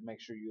YouTube, make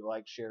sure you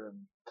like, share, and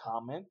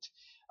comment.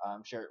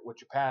 Share it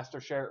with your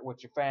pastor, share it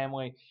with your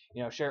family,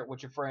 share it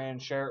with your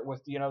friends, share it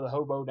with, the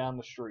hobo down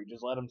the street.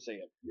 Just let them see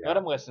it. Yeah. Let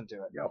them listen to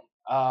it. Yep.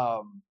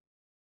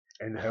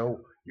 And hell,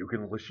 you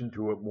can listen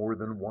to it more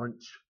than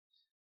once.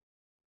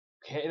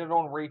 Hit it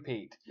on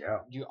repeat. Yeah.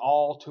 Do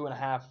all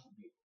 2.5 of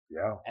you.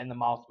 Yeah. And the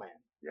Mothman.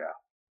 Yeah.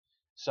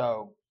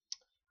 So,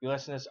 if you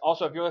listen to this,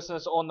 also if you're listening to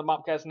this on the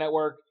Mopcast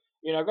Network,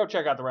 go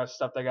check out the rest of the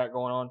stuff they got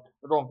going on.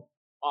 They're doing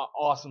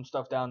awesome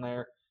stuff down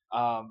there.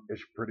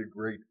 It's pretty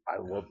great.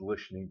 I love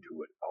listening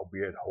to it. I'll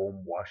be at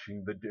home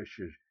washing the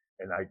dishes,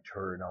 and I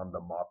turn on the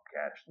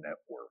Mopcast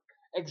Network.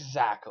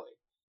 Exactly.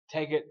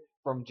 Take it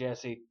from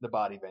Jesse, the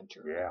Body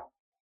Ventura. Yeah.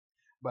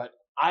 But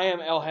I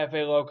am El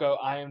Jefe Loco.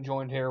 I am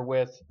joined here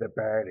with the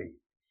baddie,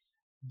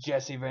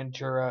 Jesse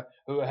Ventura,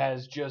 who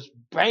has just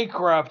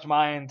bankrupted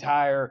my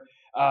entire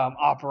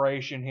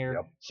operation here.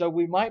 Yep. So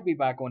we might be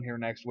back on here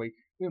next week.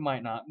 We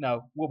might not.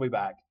 No, we'll be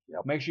back.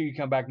 Yep. Make sure you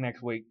come back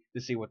next week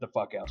to see what the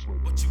fuck else we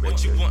do.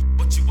 What you want?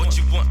 What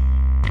you want?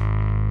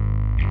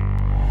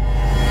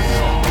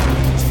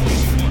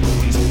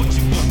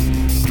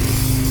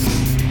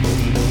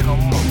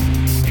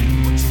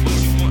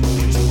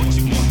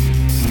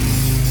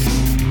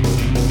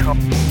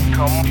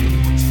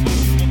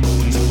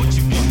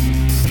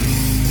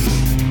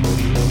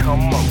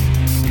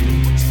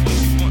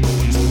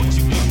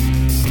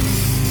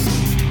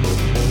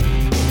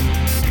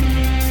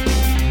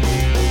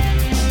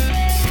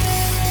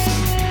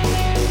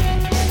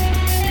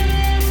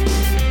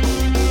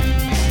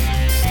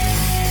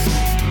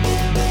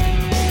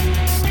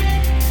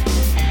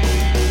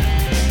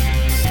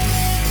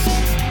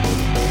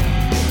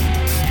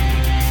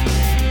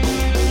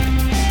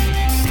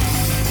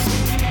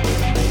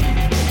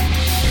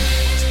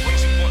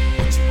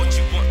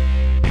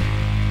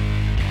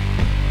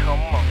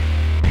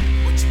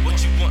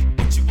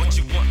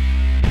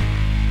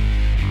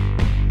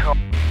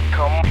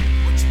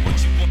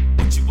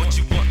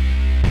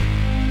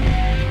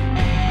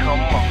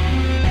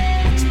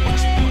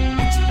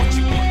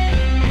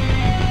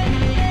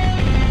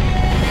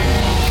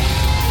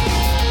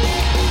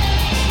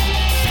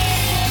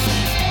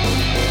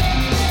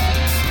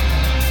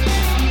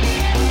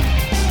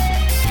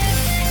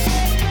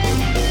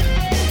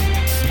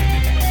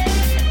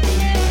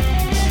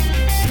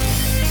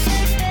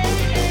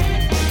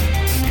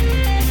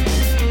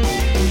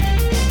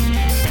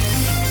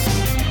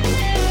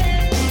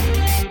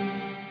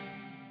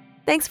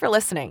 Thanks for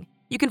listening.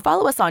 You can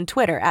follow us on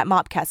Twitter at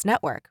Mopcast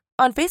Network,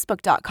 on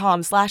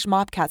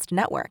Facebook.com/Mopcast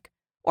Network,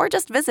 or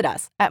just visit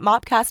us at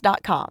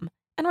mopcast.com.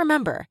 And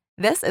remember,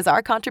 this is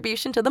our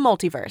contribution to the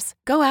multiverse.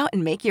 Go out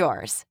and make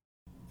yours.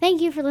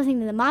 Thank you for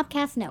listening to the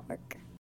Mopcast Network.